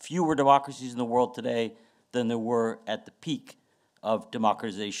 4 fewer democracies in the world today than there were at the peak of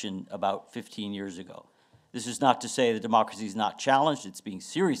democratization about 15 years ago. This is not to say that democracy is not challenged. It's being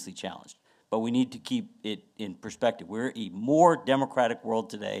seriously challenged. But we need to keep it in perspective. We're a more democratic world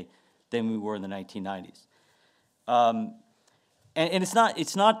today than we were in the 1990s. And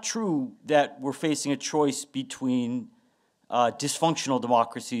it's not true that we're facing a choice between dysfunctional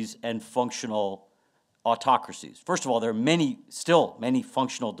democracies and functional autocracies. First of all, there are still many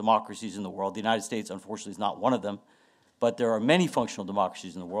functional democracies in the world. The United States, unfortunately, is not one of them, but there are many functional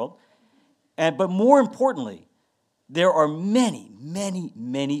democracies in the world. But more importantly, there are many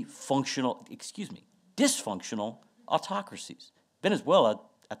dysfunctional autocracies. Venezuela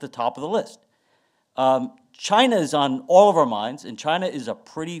at the top of the list. China is on all of our minds, and China is a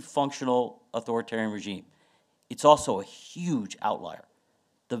pretty functional authoritarian regime. It's also a huge outlier.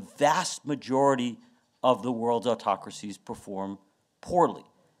 The vast majority of the world's autocracies perform poorly.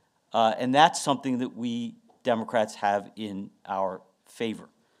 And that's something that we Democrats have in our favor.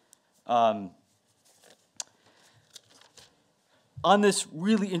 On this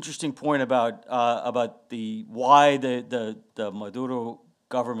really interesting point about why the Maduro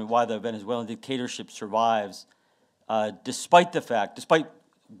government, why the Venezuelan dictatorship survives, despite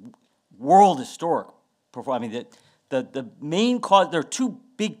world historic performance. I mean, the main cause, there are 2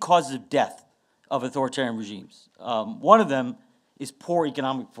 big causes of death of authoritarian regimes. One of them is poor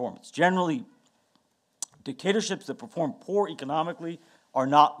economic performance. Generally, dictatorships that perform poor economically are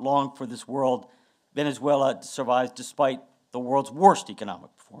not long for this world. Venezuela survives despite the world's worst economic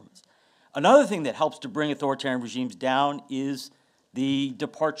performance. Another thing that helps to bring authoritarian regimes down is the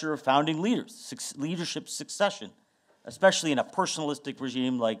departure of founding leaders, leadership succession, especially in a personalistic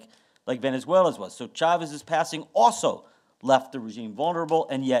regime like Venezuela's was. So Chavez's passing also left the regime vulnerable,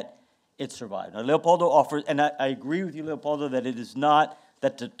 and yet it survived. Now, Leopoldo offers, and I agree with you, Leopoldo, that it is not,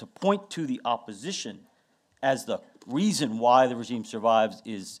 that to point to the opposition as the reason why the regime survives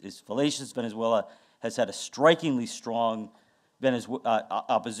is fallacious. Venezuela has had a strikingly strong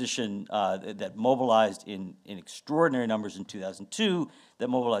opposition that mobilized in extraordinary numbers in 2002, that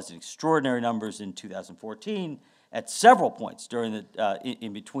mobilized in extraordinary numbers in 2014, at several points during the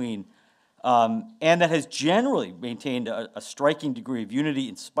in between, and that has generally maintained a striking degree of unity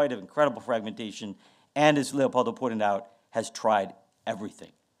in spite of incredible fragmentation, and as Leopoldo pointed out, has tried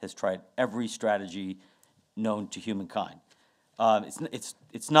everything, has tried every strategy known to humankind.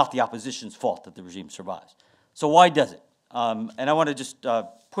 It's not the opposition's fault that the regime survives. So why does it? And I want to just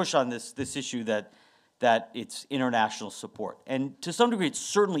push on this issue that it's international support. And to some degree, it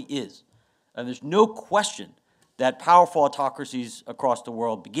certainly is. And there's no question that powerful autocracies across the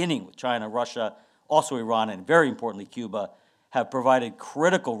world, beginning with China, Russia, also Iran, and very importantly Cuba, have provided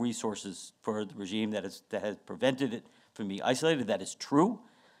critical resources for the regime that has prevented it from being isolated. That is true.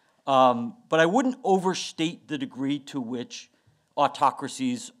 But I wouldn't overstate the degree to which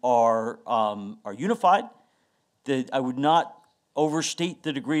autocracies are unified. I would not overstate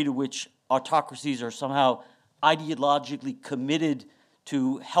the degree to which autocracies are somehow ideologically committed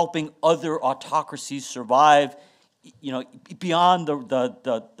to helping other autocracies survive, beyond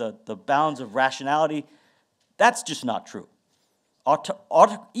the bounds of rationality. That's just not true.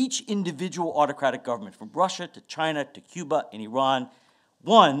 Each individual autocratic government, from Russia to China to Cuba and Iran,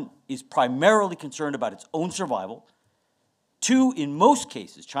 one, is primarily concerned about its own survival. Two, in most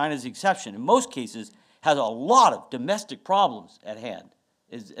cases, China's the exception, in most cases, has a lot of domestic problems at hand,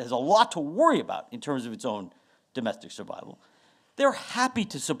 has a lot to worry about in terms of its own domestic survival. They're happy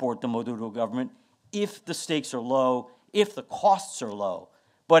to support the Maduro government if the stakes are low, if the costs are low.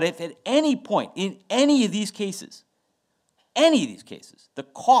 But if at any point, in any of these cases, the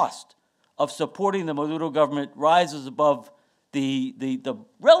cost of supporting the Maduro government rises above the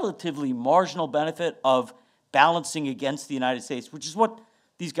relatively marginal benefit of balancing against the United States, which is what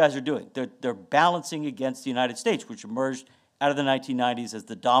these guys are doing. They're balancing against the United States, which emerged out of the 1990s as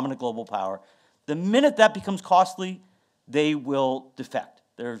the dominant global power. The minute that becomes costly, they will defect.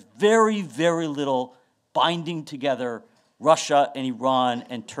 There's very, very little binding together Russia and Iran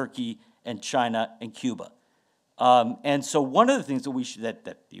and Turkey and China and Cuba. And so one of the things that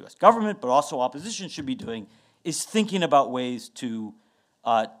the U.S. government, but also opposition, should be doing is thinking about ways to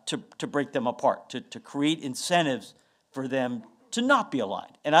break them apart, to create incentives for them to not be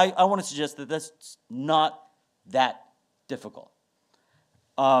aligned. And I want to suggest that that's not that difficult.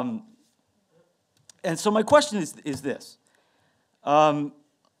 And so my question is this.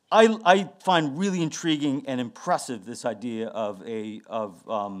 I find really intriguing and impressive this idea of a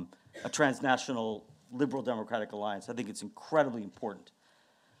transnational liberal democratic alliance. I think it's incredibly important.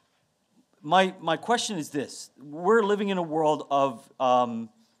 My question is this. We're living in a world of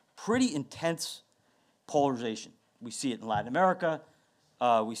pretty intense polarization. We see it in Latin America.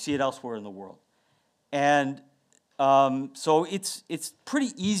 We see it elsewhere in the world. And so it's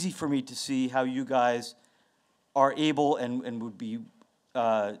pretty easy for me to see how you guys are able and would be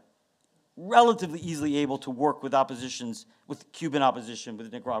relatively easily able to work with oppositions, with Cuban opposition,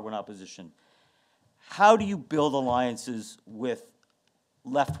 with Nicaraguan opposition. How do you build alliances with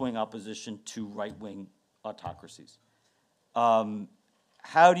left-wing opposition to right-wing autocracies?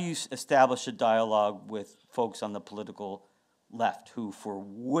 How do you establish a dialogue with folks on the political left who for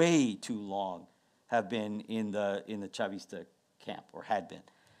way too long have been in the Chavista camp, or had been?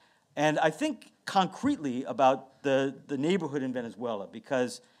 And I think concretely about the neighborhood in Venezuela,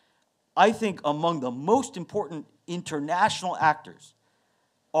 because I think among the most important international actors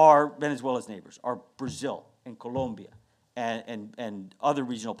are Venezuela's neighbors, are Brazil and Colombia and other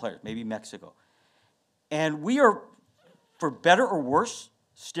regional players, maybe Mexico. And we are, for better or worse,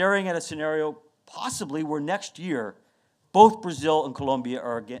 staring at a scenario possibly where next year both Brazil and Colombia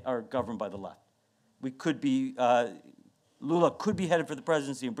are governed by the left. We could be, Lula could be headed for the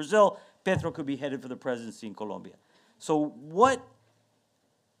presidency in Brazil, Petro could be headed for the presidency in Colombia. So what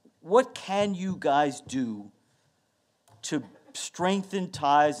can you guys do to strengthen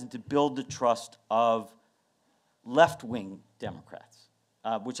ties and to build the trust of left-wing Democrats,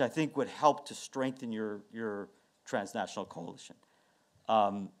 which I think would help to strengthen your transnational coalition?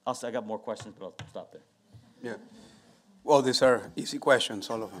 I got more questions, but I'll stop there. Yeah. Well, these are easy questions,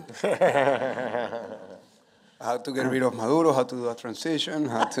 all of them. How to get rid of Maduro, how to do a transition,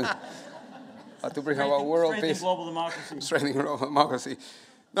 how to bring about world peace. Strengthening global democracy. Strengthening global democracy.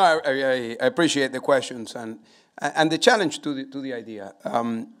 No, I appreciate the questions and the challenge to the idea.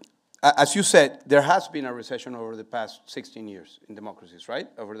 As you said, there has been a recession over the past 16 years in democracies, right?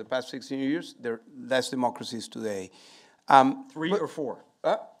 Over the past 16 years, there are less democracies today. Three or four.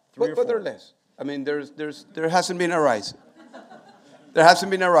 But there are less. I mean, there hasn't been a rise. There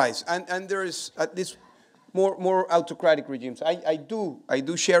hasn't been a rise, and there is at least more autocratic regimes. I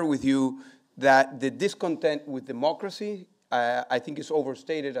do share with you that the discontent with democracy, I think, is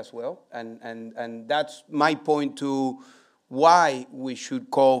overstated as well, and that's my point to why we should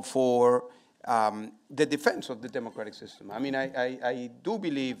call for the defense of the democratic system. I mean, I do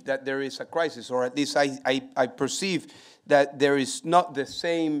believe that there is a crisis, or at least I perceive that there is not the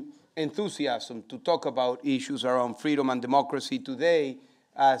same enthusiasm to talk about issues around freedom and democracy today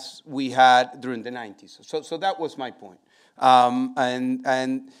as we had during the 90s. So that was my point.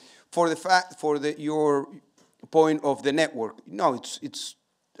 And for your point of the network, no, it's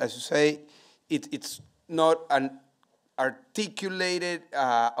as you say, it's not an articulated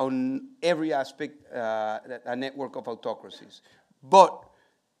on every aspect a network of autocracies. But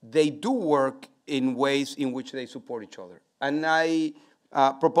they do work in ways in which they support each other. And I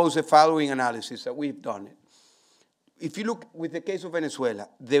propose the following analysis that we've done it. If you look with the case of Venezuela,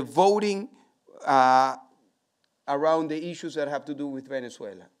 the voting around the issues that have to do with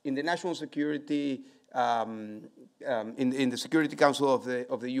Venezuela in the national security, in the Security Council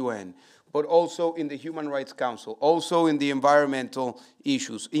of the UN, but also in the Human Rights Council, also in the environmental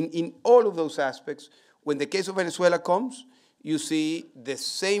issues. In all of those aspects, when the case of Venezuela comes, you see the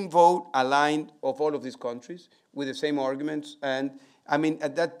same vote aligned of all of these countries with the same arguments. And I mean,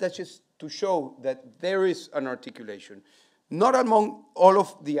 that's just to show that there is an articulation. Not among all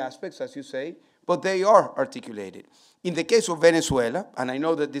of the aspects, as you say, but they are articulated. In the case of Venezuela, and I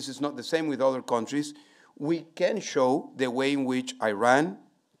know that this is not the same with other countries, we can show the way in which Iran,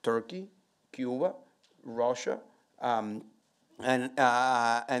 Turkey, Cuba, Russia, and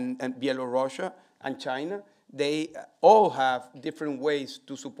Belarus, and China, they all have different ways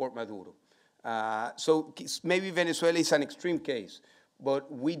to support Maduro. So maybe Venezuela is an extreme case, but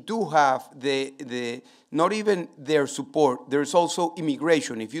we do have not even their support, there's also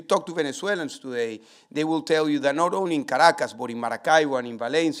immigration. If you talk to Venezuelans today, they will tell you that not only in Caracas, but in Maracaibo and in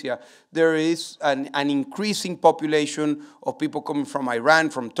Valencia, there is an increasing population of people coming from Iran,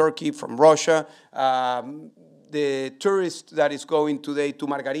 from Turkey, from Russia. The tourist that is going today to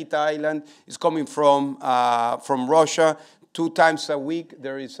Margarita Island is coming from Russia. 2 times a week,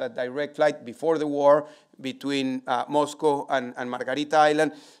 there is a direct flight before the war between Moscow and Margarita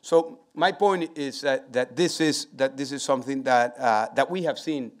Island. So my point is that this is something that we have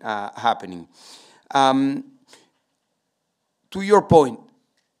seen happening. To your point,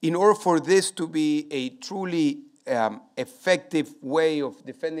 in order for this to be a truly effective way of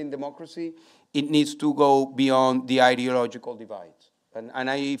defending democracy, it needs to go beyond the ideological divides. And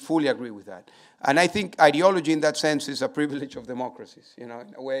I fully agree with that. And I think ideology in that sense is a privilege of democracies, in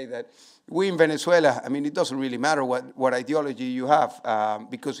a way that we in Venezuela, I mean, it doesn't really matter what ideology you have,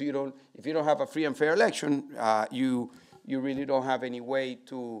 because if you don't have a free and fair election, you really don't have any way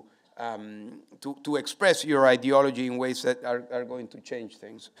to express your ideology in ways that are going to change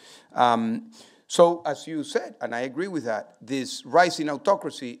things. So as you said, and I agree with that, this rising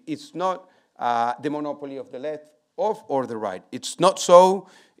autocracy is not the monopoly of the left or the right. It's not so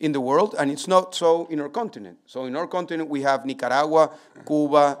in the world, and it's not so in our continent. So in our continent, we have Nicaragua,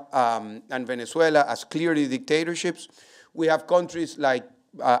 Cuba, and Venezuela as clearly dictatorships. We have countries like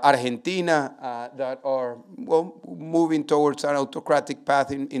Argentina that are, well, moving towards an autocratic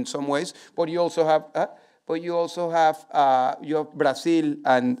path in some ways. But you also have, you have Brazil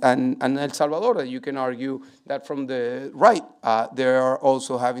and El Salvador that you can argue that from the right they are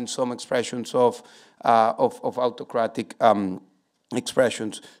also having some expressions of autocratic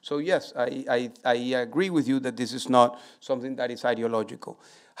expressions. So yes, I agree with you that this is not something that is ideological.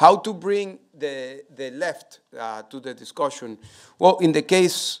 How to bring the left to the discussion? Well, in the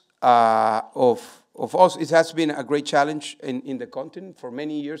case of us, it has been a great challenge in the continent for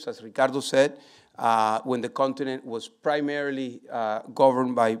many years, as Ricardo said, when the continent was primarily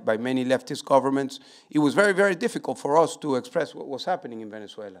governed by many leftist governments. It was very, very difficult for us to express what was happening in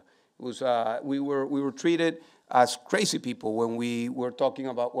Venezuela. It was, we were treated as crazy people when we were talking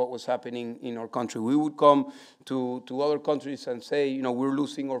about what was happening in our country. We would come to other countries and say, we're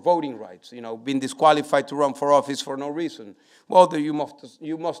losing our voting rights, being disqualified to run for office for no reason. Well, you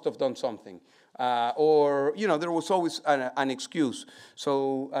must have done something. Or there was always an excuse.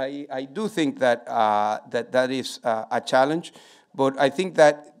 So I do think that that is a challenge. But I think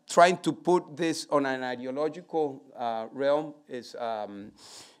that trying to put this on an ideological realm is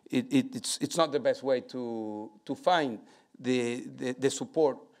it's not the best way to find the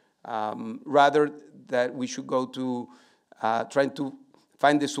support. Rather, that we should go to trying to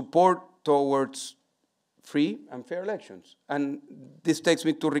find the support towards free and fair elections. And this takes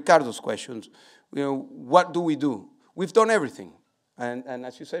me to Ricardo's questions. What do we do? We've done everything. And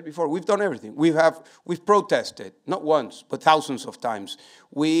as you said before, we've done everything. We've protested, not once, but thousands of times.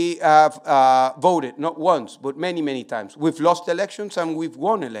 We have voted, not once, but many, many times. We've lost elections and we've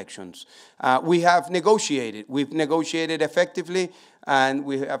won elections. We have negotiated. We've negotiated effectively and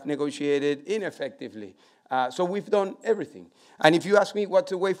we have negotiated ineffectively. So we've done everything. And if you ask me what's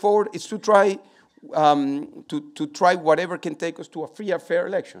the way forward, it's to try whatever can take us to a free and fair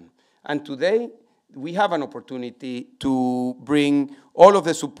election. And today, we have an opportunity to bring all of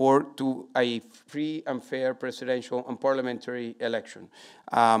the support to a free and fair presidential and parliamentary election.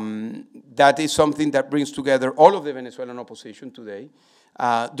 That is something that brings together all of the Venezuelan opposition today.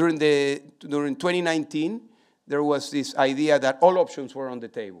 During 2019, there was this idea that all options were on the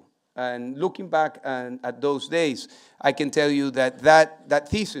table. And looking back at those days, I can tell you that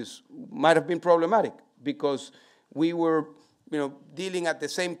thesis might have been problematic because we were dealing at the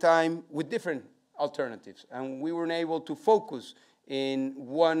same time with different alternatives, and we weren't able to focus in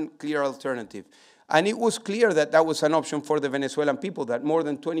one clear alternative. And it was clear that that was an option for the Venezuelan people, that more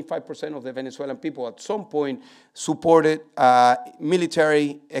than 25% of the Venezuelan people at some point supported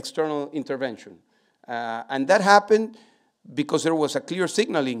military external intervention. And that happened because there was a clear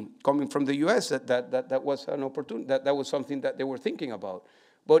signaling coming from the US that was an opportunity, that was something that they were thinking about.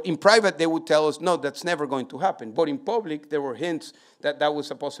 But in private, they would tell us, no, that's never going to happen. But in public, there were hints that that was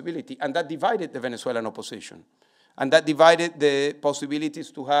a possibility. And that divided the Venezuelan opposition. And that divided the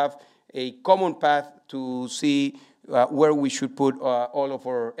possibilities to have a common path to see where we should put all of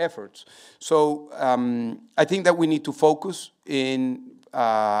our efforts. So I think that we need to focus in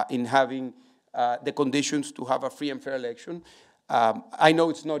having the conditions to have a free and fair election. I know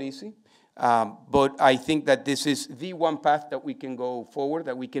it's not easy. But I think that this is the one path that we can go forward,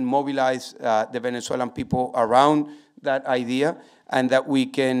 that we can mobilize the Venezuelan people around that idea, and that we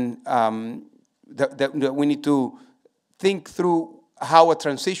can that we need to think through how a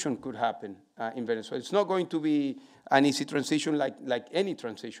transition could happen in Venezuela. It's not going to be an easy transition like any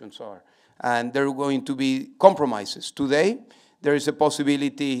transitions are, and there are going to be compromises. Today, there is a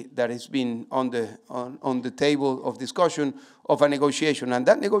possibility that has been on the table of discussion of a negotiation. And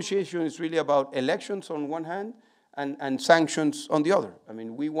that negotiation is really about elections on one hand and sanctions on the other. I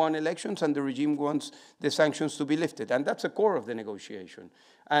mean, we want elections and the regime wants the sanctions to be lifted. And that's the core of the negotiation.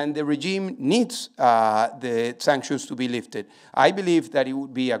 And the regime needs the sanctions to be lifted. I believe that it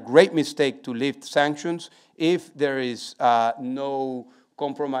would be a great mistake to lift sanctions if there is no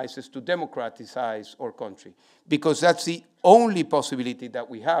compromises to democratize our country, because that's the only possibility that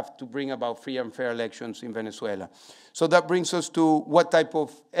we have to bring about free and fair elections in Venezuela. So that brings us to what type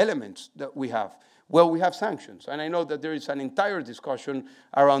of elements that we have. Well, we have sanctions, and I know that there is an entire discussion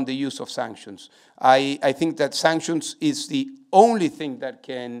around the use of sanctions. I think that sanctions is the only thing that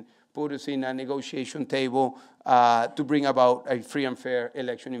can put us in a negotiation table to bring about a free and fair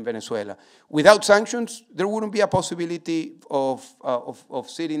election in Venezuela. Without sanctions, there wouldn't be a possibility of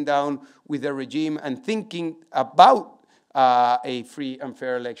sitting down with the regime and thinking about a free and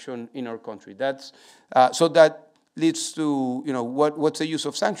fair election in our country. So that leads to, what's the use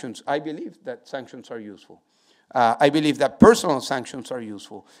of sanctions? I believe that sanctions are useful. I believe that personal sanctions are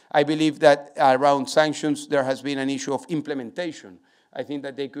useful. I believe that around sanctions there has been an issue of implementation. I think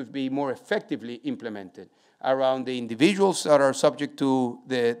that they could be more effectively implemented around the individuals that are subject to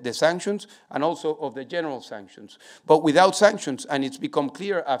the sanctions and also of the general sanctions. But without sanctions, and it's become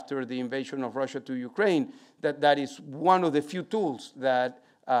clear after the invasion of Russia to Ukraine, that is one of the few tools that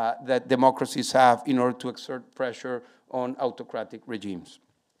democracies have in order to exert pressure on autocratic regimes.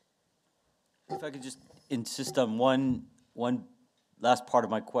 If I could just insist on one last part of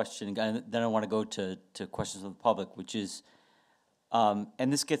my question, and then I want to go to questions of the public, which is,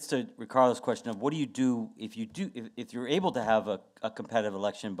 and this gets to Ricardo's question of what do you do if you're able to have a competitive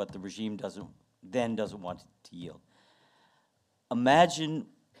election, but the regime doesn't want to yield. Imagine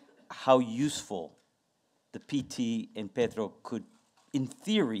how useful the PT and Petro could, in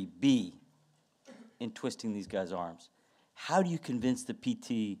theory, be in twisting these guys' arms. How do you convince the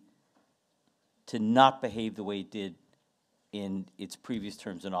PT to not behave the way it did in its previous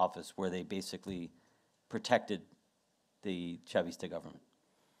terms in office, where they basically protected the Chavista government?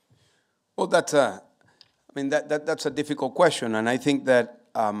 Well, that's a difficult question, and I think that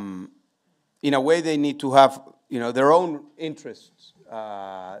in a way they need to have their own interests.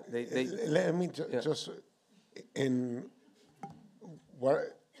 Let me just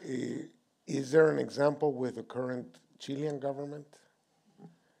is there an example with the current Chilean government?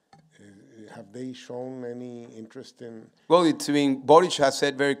 Have they shown any interest in? Well, Boric has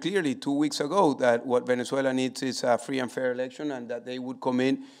said very clearly 2 weeks ago that what Venezuela needs is a free and fair election, and that they would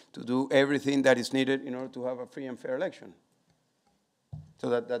commit to do everything that is needed in order to have a free and fair election. So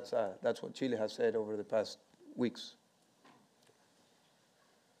that's what Chile has said over the past weeks.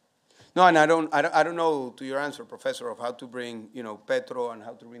 No, and I don't know to your answer, Professor, of how to bring Petro and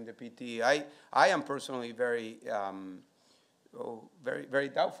how to bring the PT. I am personally very very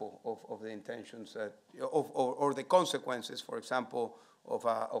doubtful of the intentions or the consequences, for example,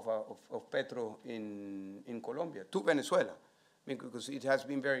 of Petro in Colombia to Venezuela, because it has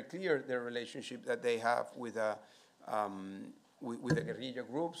been very clear the relationship that they have with the guerrilla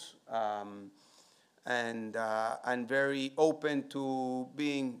groups. And very open to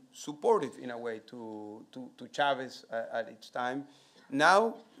being supportive in a way to Chavez at its time.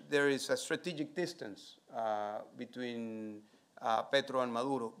 Now there is a strategic distance between Petro and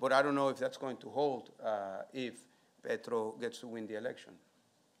Maduro, but I don't know if that's going to hold if Petro gets to win the election.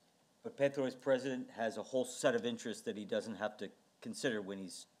 But Petro, as president, has a whole set of interests that he doesn't have to consider when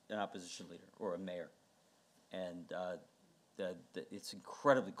he's an opposition leader or a mayor. And it's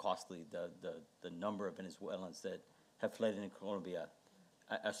incredibly costly, the number of Venezuelans that have fled into Colombia.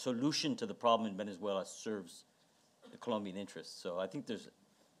 A solution to the problem in Venezuela serves the Colombian interests. So I think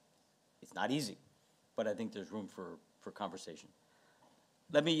it's not easy, but I think there's room for conversation.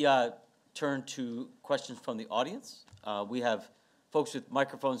 Let me turn to questions from the audience. We have folks with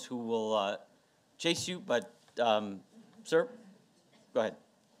microphones who will chase you, but sir, go ahead.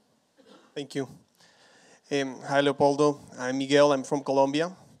 Thank you. Hi, Leopoldo. I'm Miguel. I'm from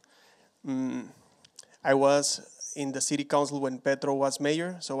Colombia. I was in the city council when Petro was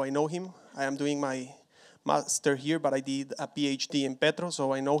mayor, so I know him. I am doing my master here, but I did a PhD in Petro,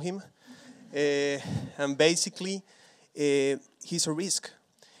 so I know him. And basically, he's a risk.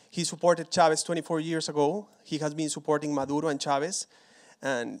 He supported Chavez 24 years ago. He has been supporting Maduro and Chavez.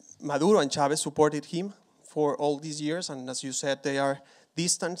 And Maduro and Chavez supported him for all these years. And as you said, they are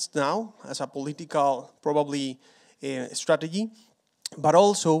distanced now as a political, probably, strategy. But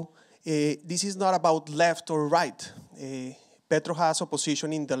also, this is not about left or right. Petro has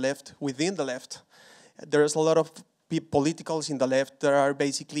opposition in the left, within the left. There's a lot of politicals in the left that are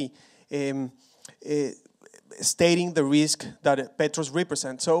basically stating the risk that Petro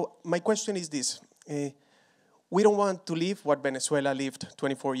represents. So my question is this. We don't want to live what Venezuela lived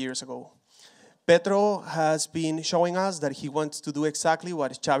 24 years ago. Petro has been showing us that he wants to do exactly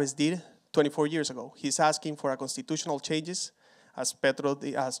what Chavez did 24 years ago. He's asking for a constitutional changes, as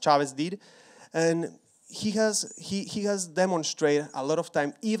Chavez did, and he has demonstrated a lot of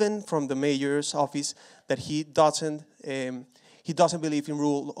time, even from the mayor's office, that he doesn't believe in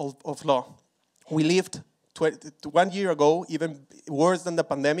rule of law. We lived 1 year ago, even worse than the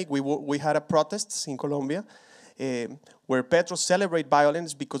pandemic. We had a protests in Colombia where Petro celebrated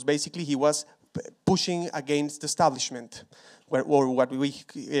violence because basically he was pushing against the establishment, or what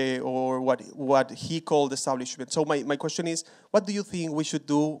he called establishment. So my question is, what do you think we should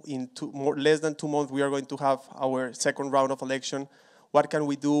do in less than 2 months? We are going to have our second round of election. What can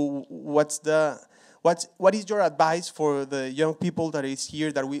we do? What is your advice for the young people that is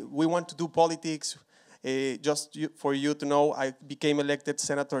here, that we want to do politics? Just for you to know, I became elected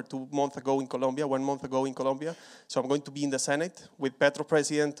senator 1 month ago in Colombia. So I'm going to be in the Senate with Petro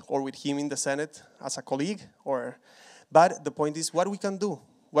president or with him in the Senate as a colleague. But the point is, what we can do?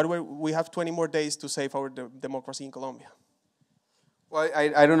 We have 20 more days to save our democracy in Colombia. Well,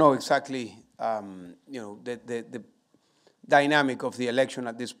 I don't know exactly, the dynamic of the election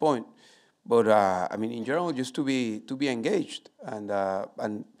at this point, but I mean, in general, just to be engaged and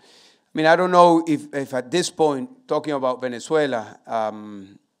I mean, I don't know if at this point, talking about Venezuela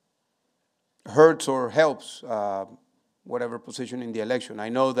hurts or helps whatever position in the election. I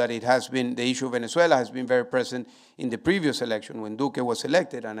know that it has been, the issue of Venezuela has been very present in the previous election when Duque was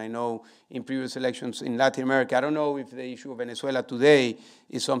elected, and I know in previous elections in Latin America. I don't know if the issue of Venezuela today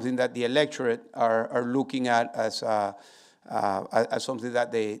is something that the electorate are looking at as something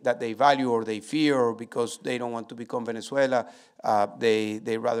that they value or they fear, or because they don't want to become Venezuela,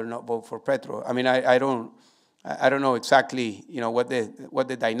 they rather not vote for Petro. I mean, I don't know exactly what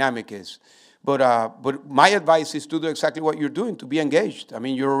the dynamic is, but my advice is to do exactly what you're doing, to be engaged. I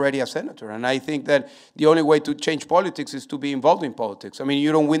mean, you're already a senator, and I think that the only way to change politics is to be involved in politics. I mean,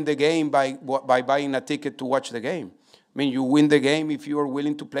 you don't win the game by buying a ticket to watch the game. I mean, you win the game if you are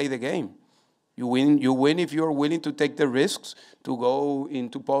willing to play the game. You win if you're willing to take the risks to go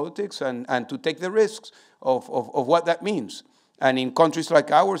into politics and to take the risks of what that means. And in countries like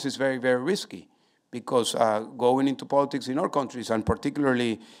ours, it's very, very risky, because going into politics in our countries, and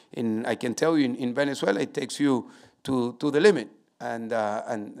particularly I can tell you in Venezuela, it takes you to the limit.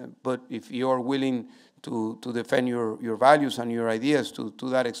 But if you're willing to defend your values and your ideas to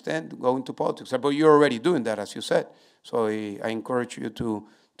that extent, go into politics. But you're already doing that, as you said. So I encourage you to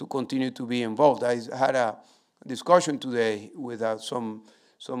continue to be involved. I had a discussion today with some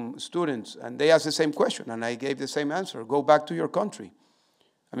students, and they asked the same question, and I gave the same answer. Go back to your country.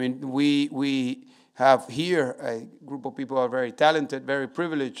 I mean, we have here a group of people who are very talented, very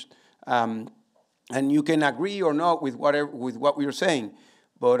privileged, and you can agree or not with what we are saying.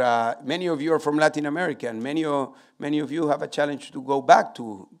 But many of you are from Latin America, and many of you have a challenge to go back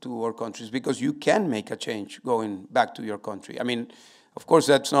to our countries, because you can make a change going back to your country. I mean, of course,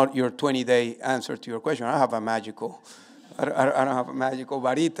 that's not your 20-day answer to your question. I don't have a magical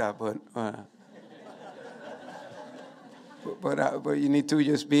varita, but But you need to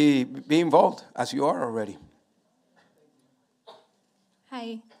just be involved, as you are already.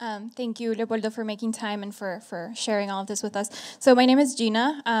 Hi, thank you, Leopoldo, for making time and for sharing all of this with us. So my name is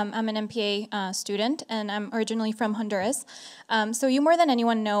Gina. I'm an MPA student, and I'm originally from Honduras. So you more than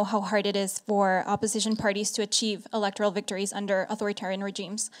anyone know how hard it is for opposition parties to achieve electoral victories under authoritarian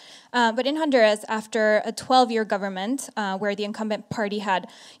regimes. But in Honduras, after a 12-year government where the incumbent party had,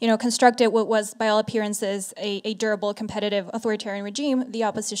 constructed what was, by all appearances, a durable, competitive authoritarian regime, the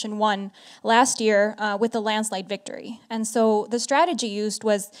opposition won last year with a landslide victory. And so the strategy used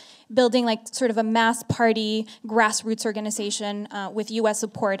was building like sort of a mass party grassroots organization with US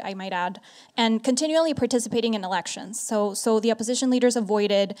support, I might add, and continually participating in elections. So the opposition leaders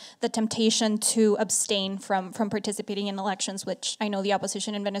avoided the temptation to abstain from participating in elections, which I know the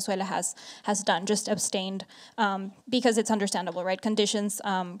opposition in Venezuela has done, just abstained, because it's understandable, right? Conditions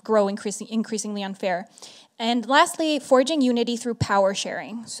grow increasingly unfair. And lastly, forging unity through power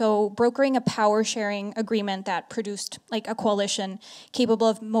sharing. So brokering a power sharing agreement that produced like a coalition capable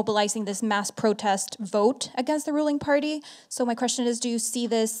of mobilizing this mass protest vote against the ruling party. So my question is, do you see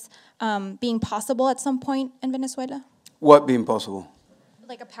this being possible at some point in Venezuela? What being possible?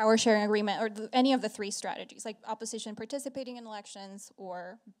 Like a power sharing agreement, or any of the three strategies, like opposition participating in elections,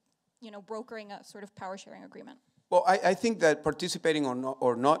 or brokering a sort of power sharing agreement. Well, I think that participating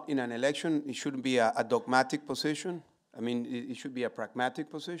or not in an election, it shouldn't be a dogmatic position. I mean, it should be a pragmatic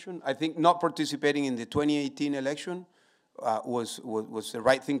position. I think not participating in the 2018 election was the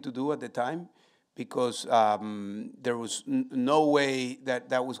right thing to do at the time, because there was no way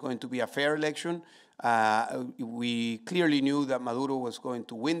that was going to be a fair election. We clearly knew that Maduro was going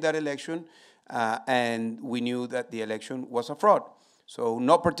to win that election, and we knew that the election was a fraud. So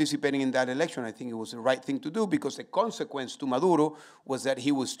not participating in that election, I think it was the right thing to do, because the consequence to Maduro was that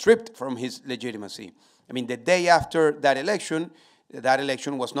he was stripped from his legitimacy. I mean, the day after that election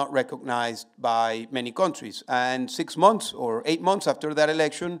was not recognized by many countries. And 6 months or 8 months after that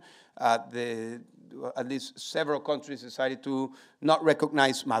election, at least several countries decided to not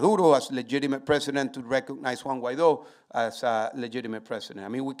recognize Maduro as legitimate president, to recognize Juan Guaidó as a legitimate president. I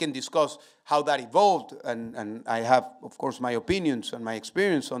mean, we can discuss how that evolved, and I have, of course, my opinions and my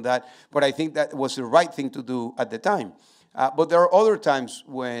experience on that, but I think that was the right thing to do at the time. But there are other times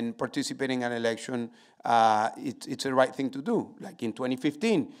when participating in an election, it's the right thing to do. Like in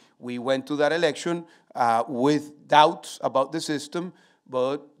 2015, we went to that election with doubts about the system,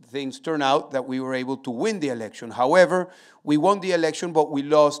 but things turned out that we were able to win the election. However, we won the election, but we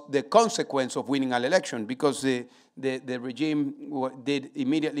lost the consequence of winning an election, because the regime did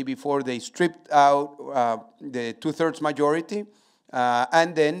immediately before, they stripped out the 2/3 majority,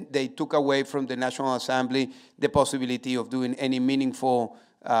 and then they took away from the National Assembly the possibility of doing any meaningful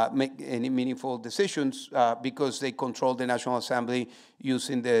decisions, because they controlled the National Assembly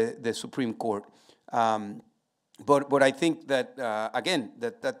using the Supreme Court. But I think that, again,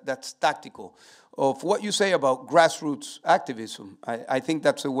 that's tactical. Of what you say about grassroots activism, I think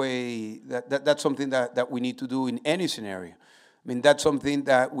that's a way, that's something that we need to do in any scenario. I mean, that's something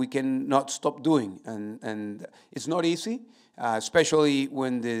that we cannot stop doing. And it's not easy, especially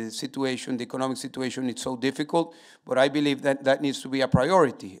when the economic situation is so difficult. But I believe that needs to be a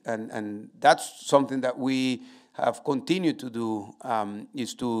priority. And that's something that we have continued to do,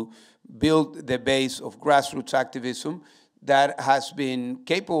 is to build the base of grassroots activism that has been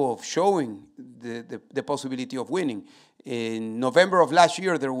capable of showing the possibility of winning. In November of last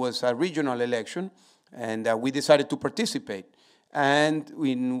year, there was a regional election, and we decided to participate. And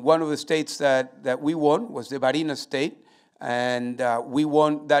in one of the states that we won was the Barinas state, and we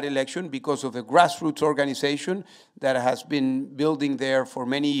won that election because of a grassroots organization that has been building there for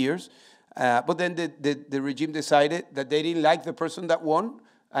many years. But then the regime decided that they didn't like the person that won,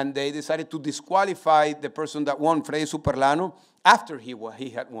 and they decided to disqualify the person that won, Freddy Superlano, after he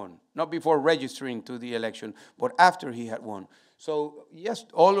had won. Not before registering to the election, but after he had won. So yes,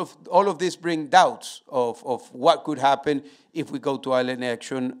 all of this bring doubts of what could happen if we go to an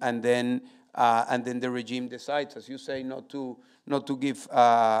election, and then the regime decides, as you say, not to give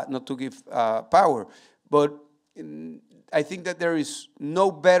power. But I think that there is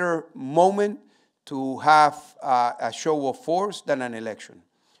no better moment to have a show of force than an election.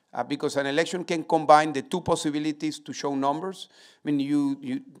 Because an election can combine the two possibilities to show numbers. I mean,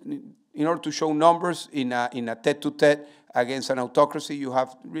 in order to show numbers in a tete-to-tete against an autocracy, you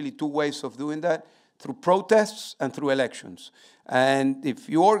have really two ways of doing that: through protests and through elections. And if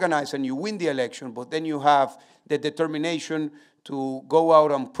you organize and you win the election, but then you have the determination to go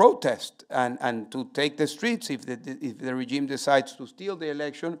out and protest and to take the streets if the regime decides to steal the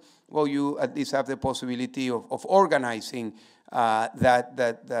election. Well, you at least have the possibility of organizing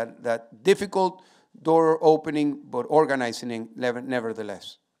that difficult door opening, but organizing it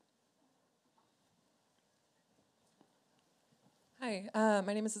nevertheless. Hi,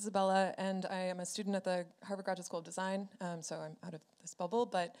 my name is Isabella, and I am a student at the Harvard Graduate School of Design, so I'm out of this bubble,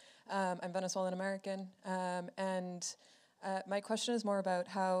 but I'm Venezuelan American, and my question is more about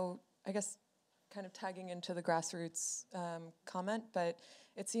how, I guess, kind of tagging into the grassroots comment, but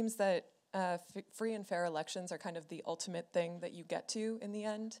it seems that free and fair elections are kind of the ultimate thing that you get to in the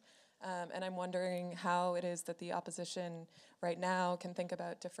end, and I'm wondering how it is that the opposition right now can think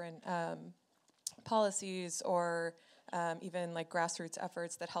about different policies or even like grassroots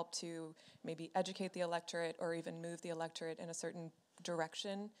efforts that help to maybe educate the electorate or even move the electorate in a certain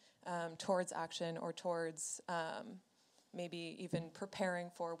direction towards action or towards maybe even preparing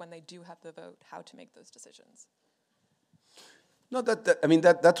for when they do have the vote, how to make those decisions. No,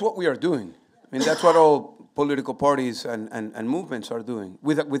 that's what we are doing. I mean, that's what all political parties and movements are doing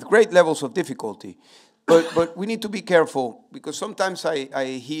with great levels of difficulty. But we need to be careful, because sometimes I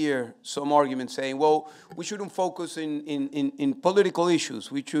hear some arguments saying, well, we shouldn't focus in political issues.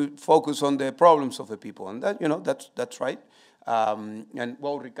 We should focus on the problems of the people. And that's right. And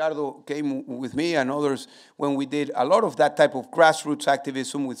well, Ricardo came with me and others when we did a lot of that type of grassroots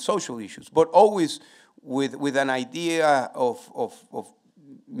activism with social issues, but always with an idea of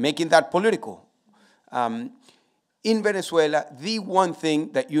making that political. In Venezuela, the one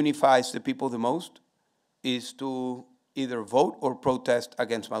thing that unifies the people the most is to either vote or protest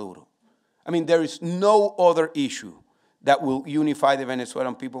against Maduro. I mean, there is no other issue that will unify the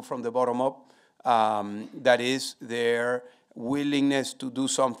Venezuelan people from the bottom up, that is their willingness to do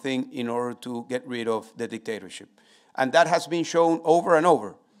something in order to get rid of the dictatorship. And that has been shown over and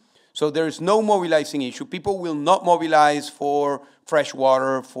over. So there is no mobilizing issue. People will not mobilize for fresh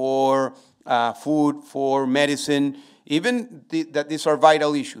water, for food, for medicine, even that these are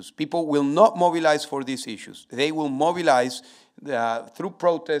vital issues. People will not mobilize for these issues. They will mobilize through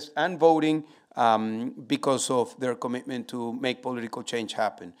protest and voting because of their commitment to make political change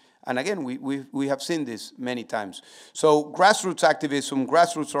happen. And again, we have seen this many times. So grassroots activism,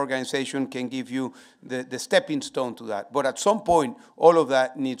 grassroots organization can give you the stepping stone to that. But at some point, all of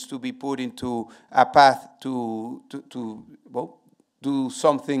that needs to be put into a path to do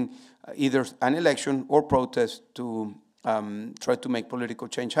something, either an election or protest to try to make political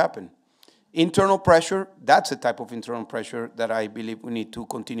change happen. Internal pressure, that's a type of internal pressure that I believe we need to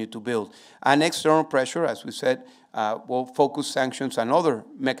continue to build. And external pressure, as we said, will focus sanctions and other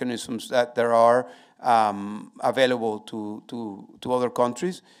mechanisms that there are available to other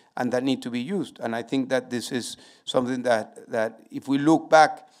countries and that need to be used. And I think that this is something that if we look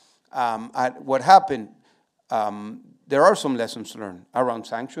back at what happened, there are some lessons learned around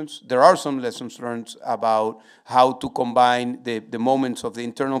sanctions. There are some lessons learned about how to combine the moments of the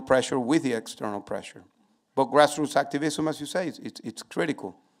internal pressure with the external pressure. But grassroots activism, as you say, it's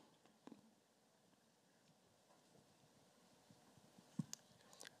critical.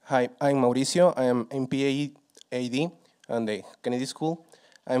 Hi, I'm Mauricio. I am MPA AD on the Kennedy School.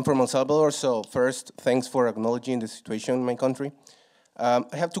 I'm from El Salvador, so first, thanks for acknowledging the situation in my country. I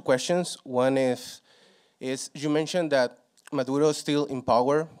have two questions. One is you mentioned that Maduro is still in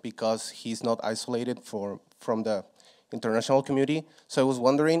power because he's not isolated from the international community. So I was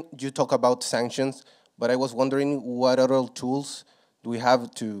wondering, you talk about sanctions, but I was wondering what other tools do we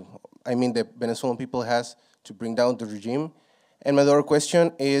have the Venezuelan people has to bring down the regime? And my other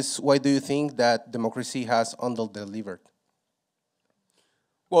question is, why do you think that democracy has under-delivered?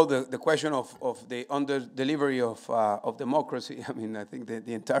 Well, the question of the under-delivery of democracy, I mean, I think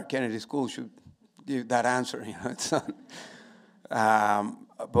the entire Kennedy School should give that answer. You know, it's not,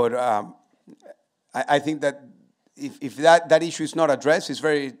 I think that if that issue is not addressed, it's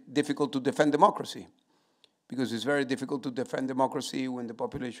very difficult to defend democracy, because it's very difficult to defend democracy when the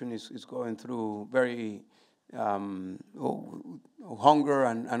population is going through very hunger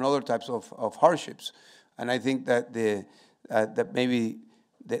and other types of hardships. And I think that that maybe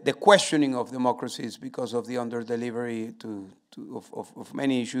the questioning of democracy is because of the under-delivery of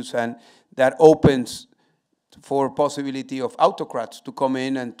many issues, and that opens for possibility of autocrats to come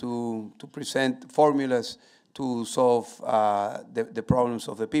in and to present formulas to solve the problems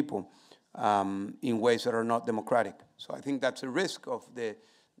of the people in ways that are not democratic. So I think that's a risk of the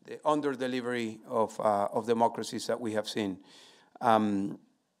under-delivery of democracies that we have seen. And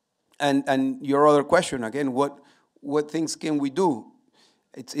your other question, again, what things can we do?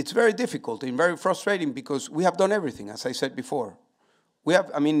 it's very difficult and very frustrating because we have done everything, as I said before. We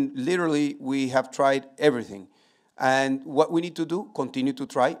have, I mean, literally, we have tried everything. And what we need to do, continue to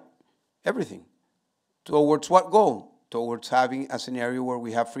try everything. Towards what goal? Towards having a scenario where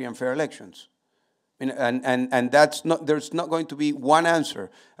we have free and fair elections. And that's not, there's not going to be one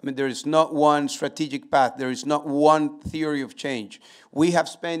answer. I mean, there is not one strategic path. There is not one theory of change. We have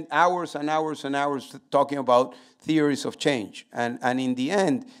spent hours and hours and hours talking about theories of change. And in the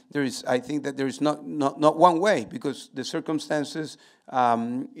end, there is, I think that there is not one way, because the circumstances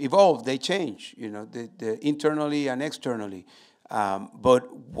evolve, they change, you know, the internally and externally.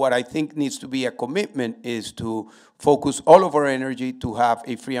 But what I think needs to be a commitment is to focus all of our energy to have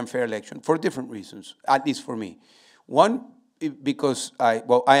a free and fair election for different reasons, at least for me. One, because I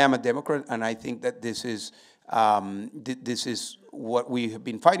am a Democrat, and I think that this is what we have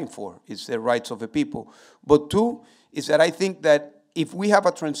been fighting for, is the rights of the people. But two, is that I think that if we have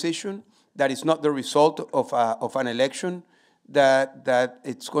a transition that is not the result of an election, that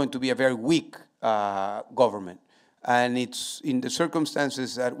it's going to be a very weak government. And it's in the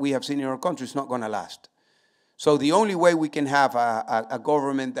circumstances that we have seen in our country, it's not going to last. So the only way we can have a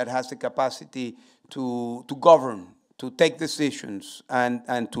government that has the capacity to govern, to take decisions,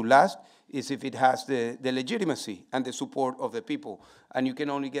 and to last, is if it has the legitimacy and the support of the people. And you can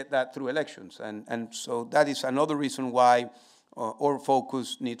only get that through elections. And so that is another reason why our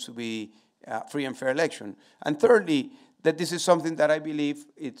focus needs to be free and fair election. And thirdly, that this is something that I believe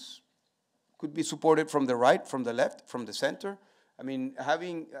could be supported from the right, from the left, from the center. I mean,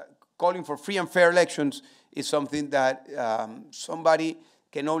 calling for free and fair elections is something that somebody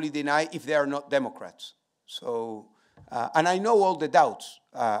can only deny if they are not Democrats. So, and I know all the doubts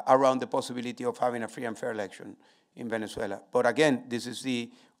around the possibility of having a free and fair election in Venezuela. But again, this is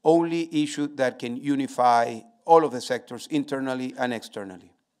the only issue that can unify all of the sectors internally and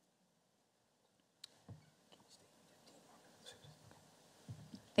externally.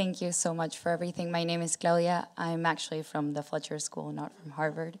 Thank you so much for everything. My name is Claudia. I'm actually from the Fletcher School, not from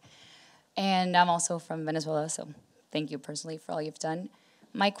Harvard. And I'm also from Venezuela, so thank you personally for all you've done.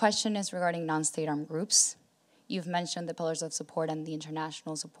 My question is regarding non-state armed groups. You've mentioned the pillars of support and the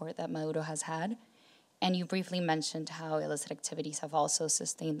international support that Maduro has had. And you briefly mentioned how illicit activities have also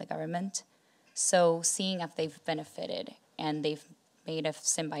sustained the government. So seeing if they've benefited and they've made a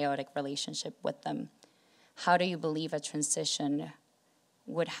symbiotic relationship with them, how do you believe a transition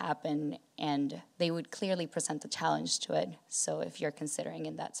would happen, and they would clearly present a challenge to it? So if you're considering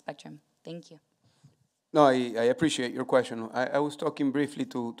in that spectrum. Thank you. No, I appreciate your question. I was talking briefly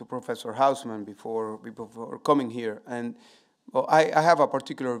to Professor Hausmann before coming here, and well, I have a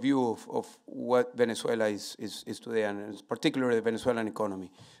particular view of what Venezuela is today, and particularly the Venezuelan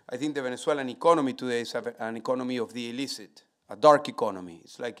economy. I think the Venezuelan economy today is an economy of the illicit, a dark economy.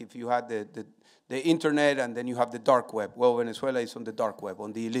 It's like if you had the internet and then you have the dark web. Well, Venezuela is on the dark web,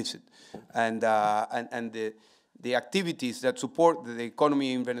 on the illicit. And the activities that support the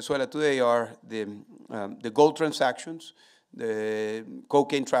economy in Venezuela today are the gold transactions, the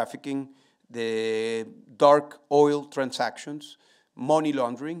cocaine trafficking, the dark oil transactions, money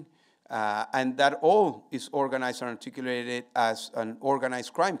laundering, and that all is organized and articulated as an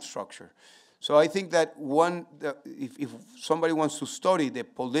organized crime structure. So I think that if somebody wants to study the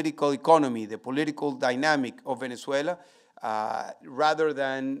political economy, the political dynamic of Venezuela, rather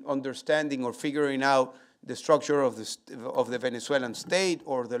than understanding or figuring out the structure of the Venezuelan state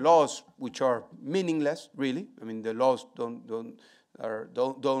or the laws, which are meaningless, really. I mean, the laws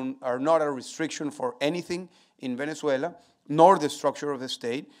are not a restriction for anything in Venezuela, nor the structure of the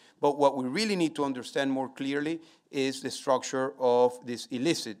state. But what we really need to understand more clearly is the structure of this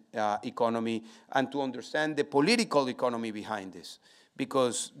illicit economy, and to understand the political economy behind this,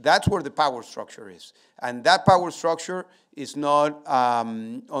 because that's where the power structure is. And that power structure is not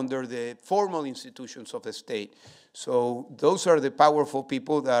under the formal institutions of the state. So those are the powerful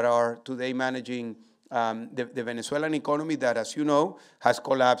people that are today managing the Venezuelan economy that, as you know, has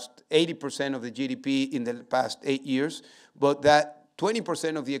collapsed 80% of the GDP in the past 8 years, but that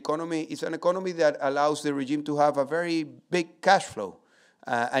 20% of the economy is an economy that allows the regime to have a very big cash flow.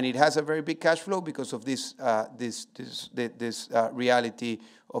 And it has a very big cash flow because of this reality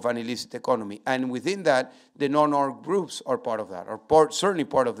of an illicit economy. And within that, the non-armed groups are part of that, are certainly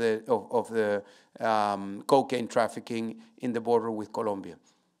part of the cocaine trafficking in the border with Colombia.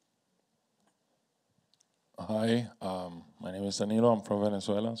 Hi, my name is Danilo. I'm from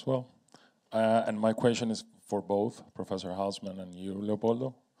Venezuela as well. And my question is for both Professor Hausmann and you,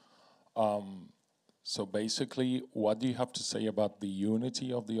 Leopoldo. So basically, what do you have to say about the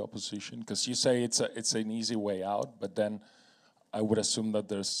unity of the opposition? Because you say it's an easy way out, but then I would assume that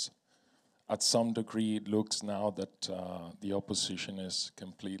there's, at some degree, it looks now that the opposition is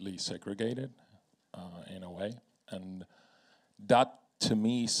completely segregated in a way. And that, to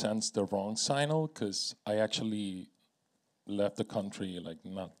me, sends the wrong signal, because I actually left the country like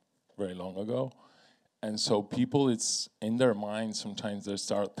not very long ago. And so people, it's in their minds, sometimes they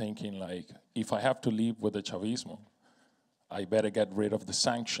start thinking like, if I have to leave with the Chavismo, I better get rid of the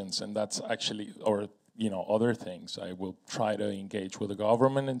sanctions, and that's actually, or other things. I will try to engage with the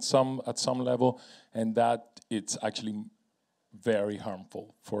government at some level, and that it's actually very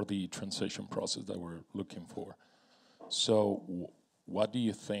harmful for the transition process that we're looking for. So what do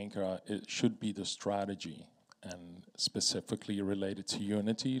you think it should be the strategy, and specifically related to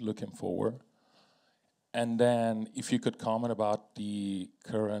unity looking forward? And then if you could comment about the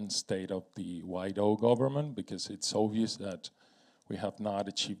current state of the Guaidó government, because it's obvious that we have not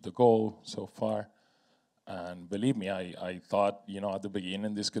achieved the goal so far. And believe me, I thought, at the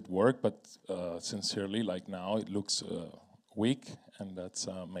beginning this could work, but sincerely, like now, it looks weak, and that's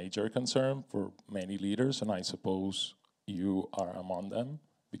a major concern for many leaders, and I suppose you are among them,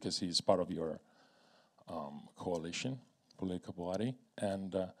 because he's part of your coalition, political body.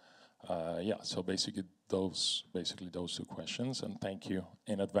 And yeah, so basically those two questions, and thank you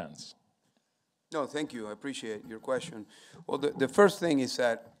in advance. No, thank you. I appreciate your question. Well, the first thing is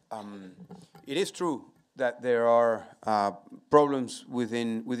that it is true that there are problems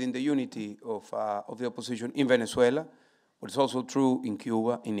within the unity of the opposition in Venezuela, but it's also true in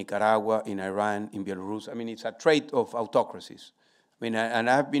Cuba, in Nicaragua, in Iran, in Belarus. I mean, it's a trait of autocracies. I mean, and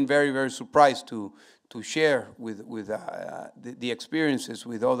I've been very, very surprised to share with the experiences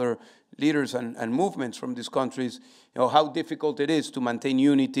with other leaders and movements from these countries, how difficult it is to maintain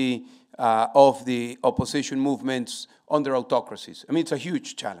unity of the opposition movements under autocracies. I mean, it's a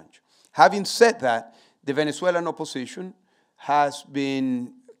huge challenge. Having said that, the Venezuelan opposition has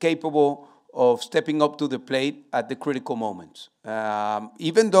been capable of stepping up to the plate at the critical moments.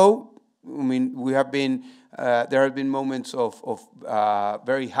 Even though, I mean, we have been, there have been moments of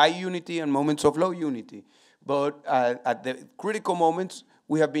very high unity and moments of low unity. But at the critical moments,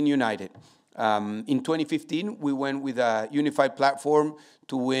 we have been united. In 2015, we went with a unified platform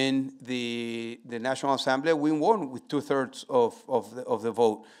to win the National Assembly. We won with 2/3 of the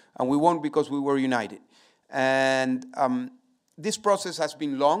vote. And we won because we were united. And this process has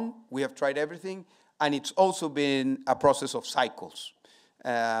been long. We have tried everything. And it's also been a process of cycles.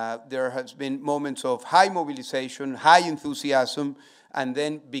 There has been moments of high mobilization, high enthusiasm, and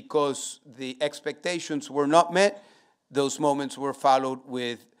then because the expectations were not met, those moments were followed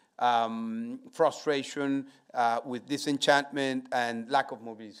with frustration, with disenchantment, and lack of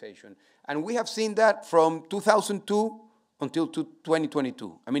mobilization. And we have seen that from 2002 until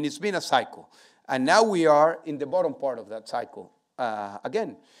 2022. I mean, it's been a cycle. And now we are in the bottom part of that cycle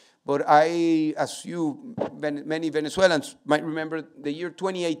again. But as many Venezuelans might remember, the year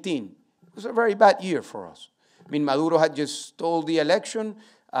 2018 was a very bad year for us. I mean, Maduro had just stole the election.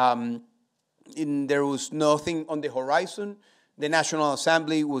 There was nothing on the horizon. The National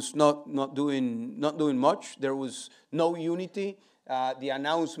Assembly was not doing much. There was no unity. The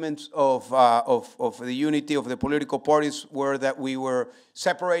announcements of the unity of the political parties were that we were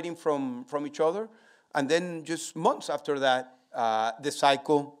separating from each other. And then just months after that, the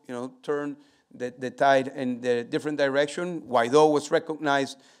cycle, turned the tide in the different direction. Guaidó was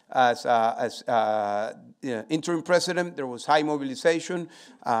recognized as interim president. There was high mobilization,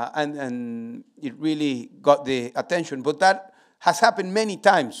 and it really got the attention. But that has happened many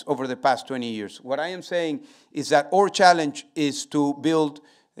times over the past 20 years. What I am saying is that our challenge is to build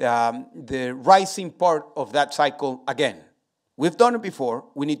the rising part of that cycle again. We've done it before.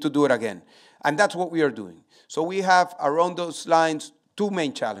 We need to do it again. And that's what we are doing. So we have, around those lines, two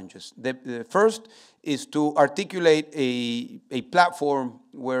main challenges. The first is to articulate a platform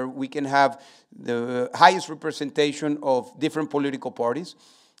where we can have the highest representation of different political parties.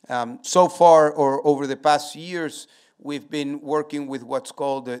 So far, or over the past years, we've been working with what's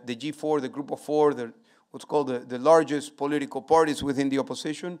called the G4, the Group of Four, what's called the largest political parties within the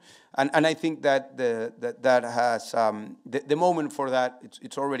opposition. And I think that that has, the moment for that,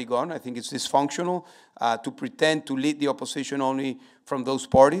 it's already gone. I think it's dysfunctional to pretend to lead the opposition only from those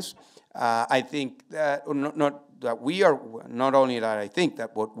parties. I think that, not only that I think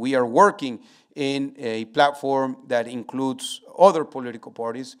that, but we are working in a platform that includes other political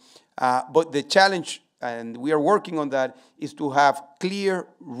parties. But the challenge, and we are working on that, is to have clear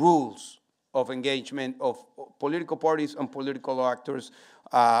rules of engagement of political parties and political actors,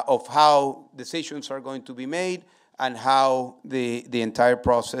 of how decisions are going to be made, and how the entire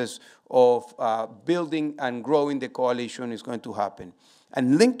process of building and growing the coalition is going to happen.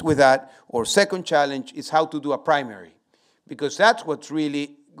 And linked with that, our second challenge is how to do a primary, because that's what's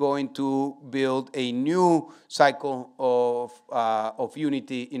really going to build a new cycle of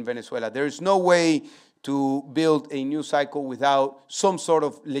unity in Venezuela. There is no way to build a new cycle without some sort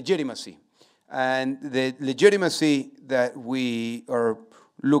of legitimacy. And the legitimacy that we are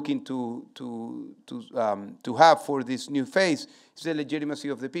looking to have for this new phase is the legitimacy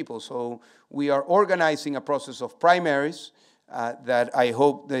of the people. So we are organizing a process of primaries that I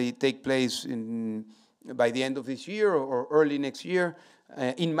hope they take place by the end of this year or early next year.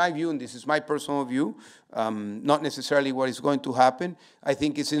 In my view, and this is my personal view, not necessarily what is going to happen. I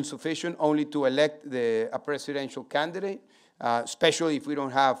think it's insufficient only to elect a presidential candidate, especially if we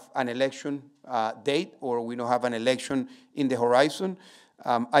don't have an election date or we don't have an election in the horizon.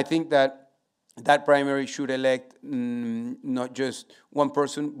 I think that primary should elect not just one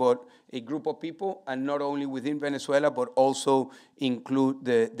person, but a group of people, and not only within Venezuela, but also include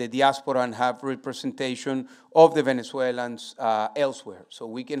the diaspora and have representation of the Venezuelans elsewhere. So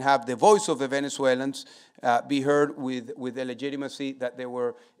we can have the voice of the Venezuelans be heard with the legitimacy that they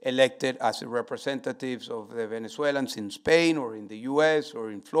were elected as the representatives of the Venezuelans in Spain or in the US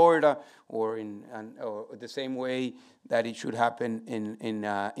or in Florida or the same way that it should happen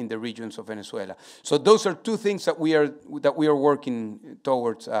in the regions of Venezuela. So those are two things that we are working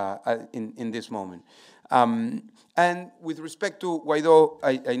towards in this moment. And with respect to Guaidó,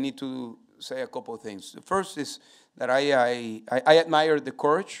 I need to say a couple of things. The first is that I admire the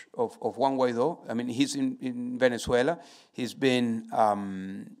courage of Juan Guaidó. I mean, he's in Venezuela. He's been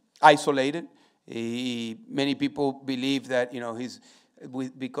isolated. Many people believe that,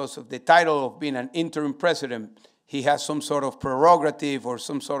 because of the title of being an interim president, he has some sort of prerogative or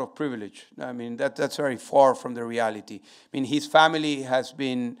some sort of privilege. I mean, that's very far from the reality. I mean, his family has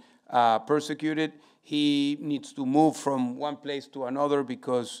been persecuted. He needs to move from one place to another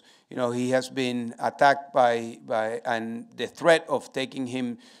because, he has been attacked and the threat of taking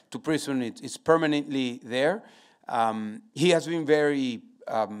him to prison is permanently there. He has been very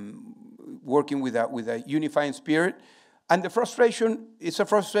working with a unifying spirit. And the frustration is a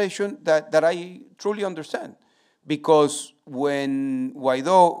frustration that I truly understand. Because when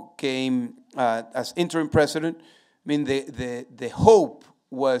Guaidó came as interim president, I mean, the hope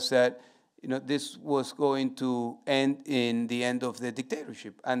was that this was going to end in the end of the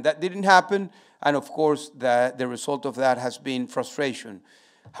dictatorship. And that didn't happen. And of course, the result of that has been frustration.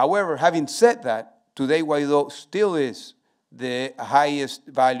 However, having said that, today Guaidó still is the highest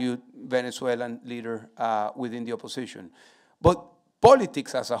valued Venezuelan leader within the opposition. But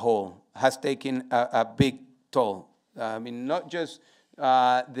politics as a whole has taken a big toll. I mean, not just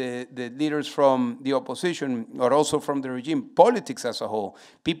the leaders from the opposition, but also from the regime. Politics as a whole.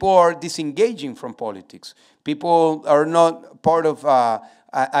 People are disengaging from politics. People are not part of,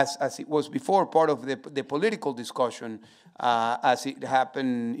 as it was before, part of the political discussion as it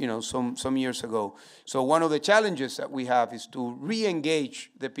happened, some years ago. So one of the challenges that we have is to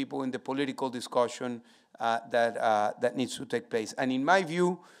re-engage the people in the political discussion that needs to take place. And in my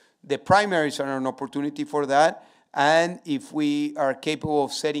view, the primaries are an opportunity for that. And if we are capable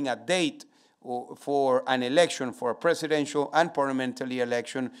of setting a date for an election, for a presidential and parliamentary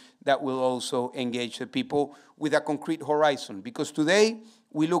election, that will also engage the people with a concrete horizon. Because today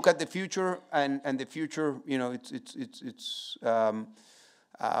we look at the future, and the future, we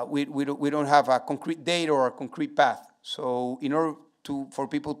don't have a concrete date or a concrete path. So in order for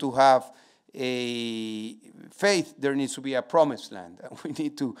people to have a faith, there needs to be a promised land. We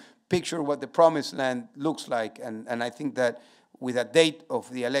need to picture what the promised land looks like, and I think that with a date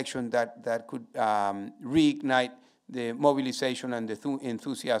of the election that could reignite the mobilization and the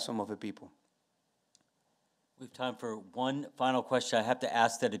enthusiasm of the people. We have time for one final question. I have to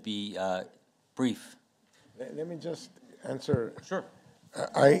ask that it be brief. Let me just answer. Sure.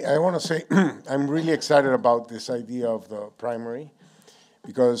 I want to say I'm really excited about this idea of the primary,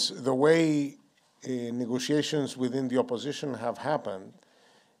 because the way negotiations within the opposition have happened,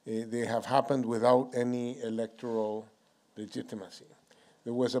 they have happened without any electoral legitimacy.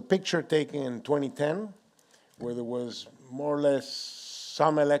 There was a picture taken in 2010 where there was more or less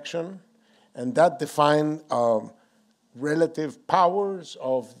some election, and that defined relative powers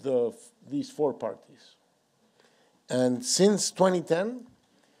of these four parties. And since 2010,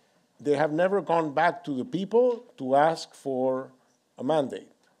 they have never gone back to the people to ask for a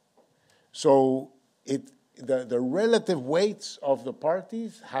mandate. So the relative weights of the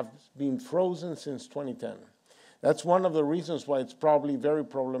parties have been frozen since 2010. That's one of the reasons why it's probably very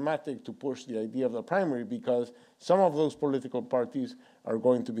problematic to push the idea of the primary, because some of those political parties are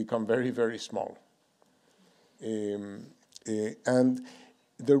going to become very, very small. And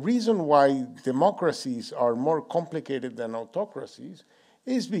the reason why democracies are more complicated than autocracies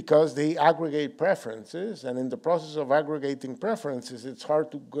is because they aggregate preferences, and in the process of aggregating preferences, it's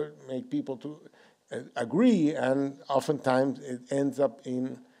hard to make people to agree, and oftentimes it ends up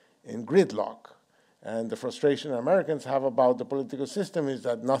in gridlock. And the frustration Americans have about the political system is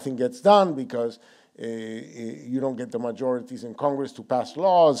that nothing gets done because you don't get the majorities in Congress to pass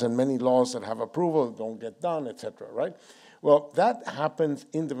laws, and many laws that have approval don't get done, et cetera, right? Well, that happens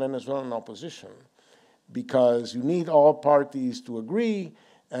in the Venezuelan opposition because you need all parties to agree,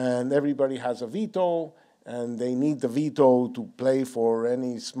 and everybody has a veto, and they need the veto to play for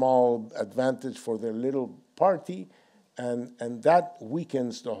any small advantage for their little party, and that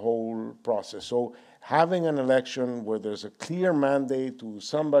weakens the whole process. So having an election where there's a clear mandate to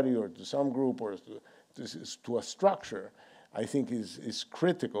somebody or to some group or to a structure, I think is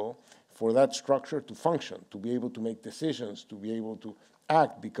critical for that structure to function, to be able to make decisions, to be able to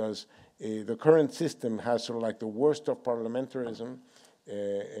act, because the current system has sort of like the worst of parliamentarism,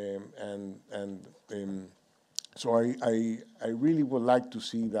 so I really would like to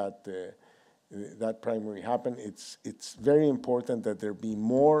see that that primary happen. It's very important that there be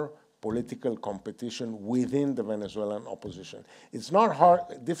more political competition within the Venezuelan opposition. It's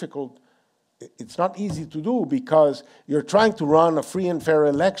not difficult. It's not easy to do because you're trying to run a free and fair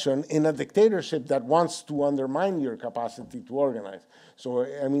election in a dictatorship that wants to undermine your capacity to organize. So,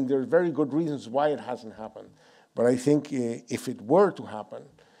 I mean, there's very good reasons why it hasn't happened. But I think if it were to happen,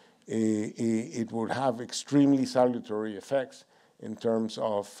 it would have extremely salutary effects in terms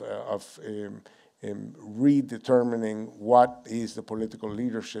of redetermining what is the political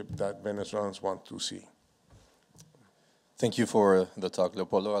leadership that Venezuelans want to see. Thank you for the talk,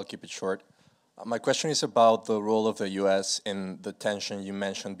 Leopoldo. I'll keep it short. My question is about the role of the U.S. in the tension you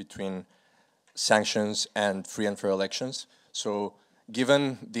mentioned between sanctions and free and fair elections. So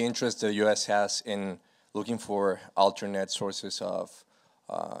given the interest the U.S. has in looking for alternate sources of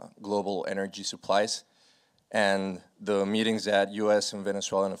global energy supplies, and the meetings that U.S. and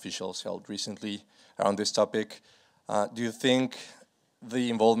Venezuelan officials held recently around this topic, do you think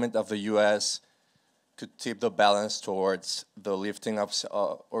the involvement of the U.S. could tip the balance towards the lifting of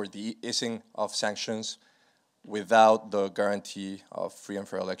or the easing of sanctions without the guarantee of free and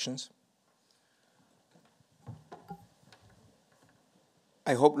fair elections?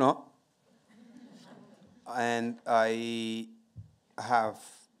 I hope not. And I have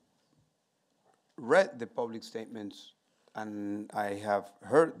read the public statements, and I have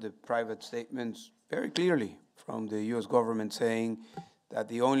heard the private statements very clearly from the U.S. government saying that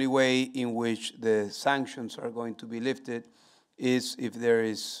the only way in which the sanctions are going to be lifted is if there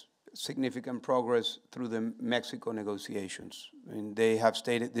is significant progress through the Mexico negotiations. I mean, they have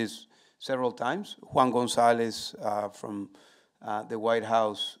stated this several times. Juan Gonzalez from the White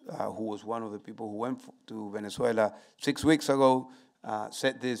House, who was one of the people who went to Venezuela 6 weeks ago,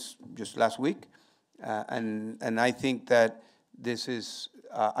 said this just last week. And I think that this is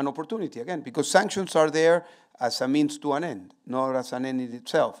an opportunity, again, because sanctions are there as a means to an end, not as an end in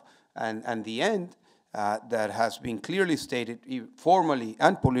itself. And the end that has been clearly stated formally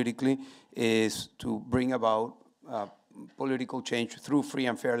and politically is to bring about political change through free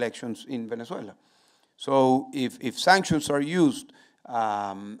and fair elections in Venezuela. So if sanctions are used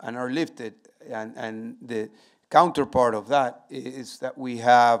and are lifted, and the counterpart of that is that we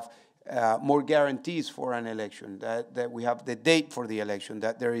have more guarantees for an election, that we have the date for the election,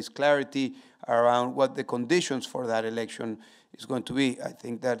 that there is clarity around what the conditions for that election is going to be. I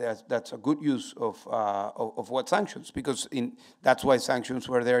think that that's a good use of what sanctions, because that's why sanctions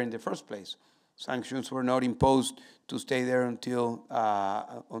were there in the first place. Sanctions were not imposed to stay there until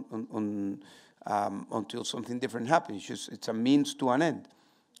until something different happens. It's a means to an end.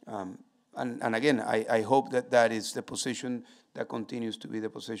 And again, I hope that is the position that continues to be the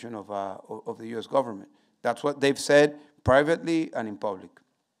position of the U.S. government. That's what they've said privately and in public.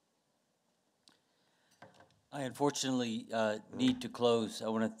 I unfortunately need to close. I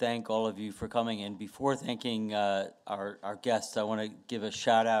want to thank all of you for coming. And before thanking our guests, I want to give a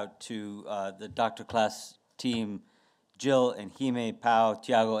shout out to the Dr. Class team, Jill and Jime, Pau,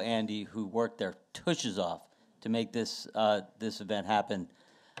 Tiago, Andy, who worked their tushes off to make this event happen.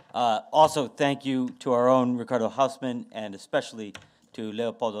 Also, thank you to our own Ricardo Hausmann, and especially to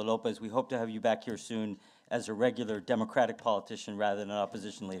Leopoldo López. We hope to have you back here soon as a regular Democratic politician rather than an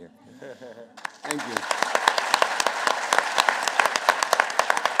opposition leader. Thank you.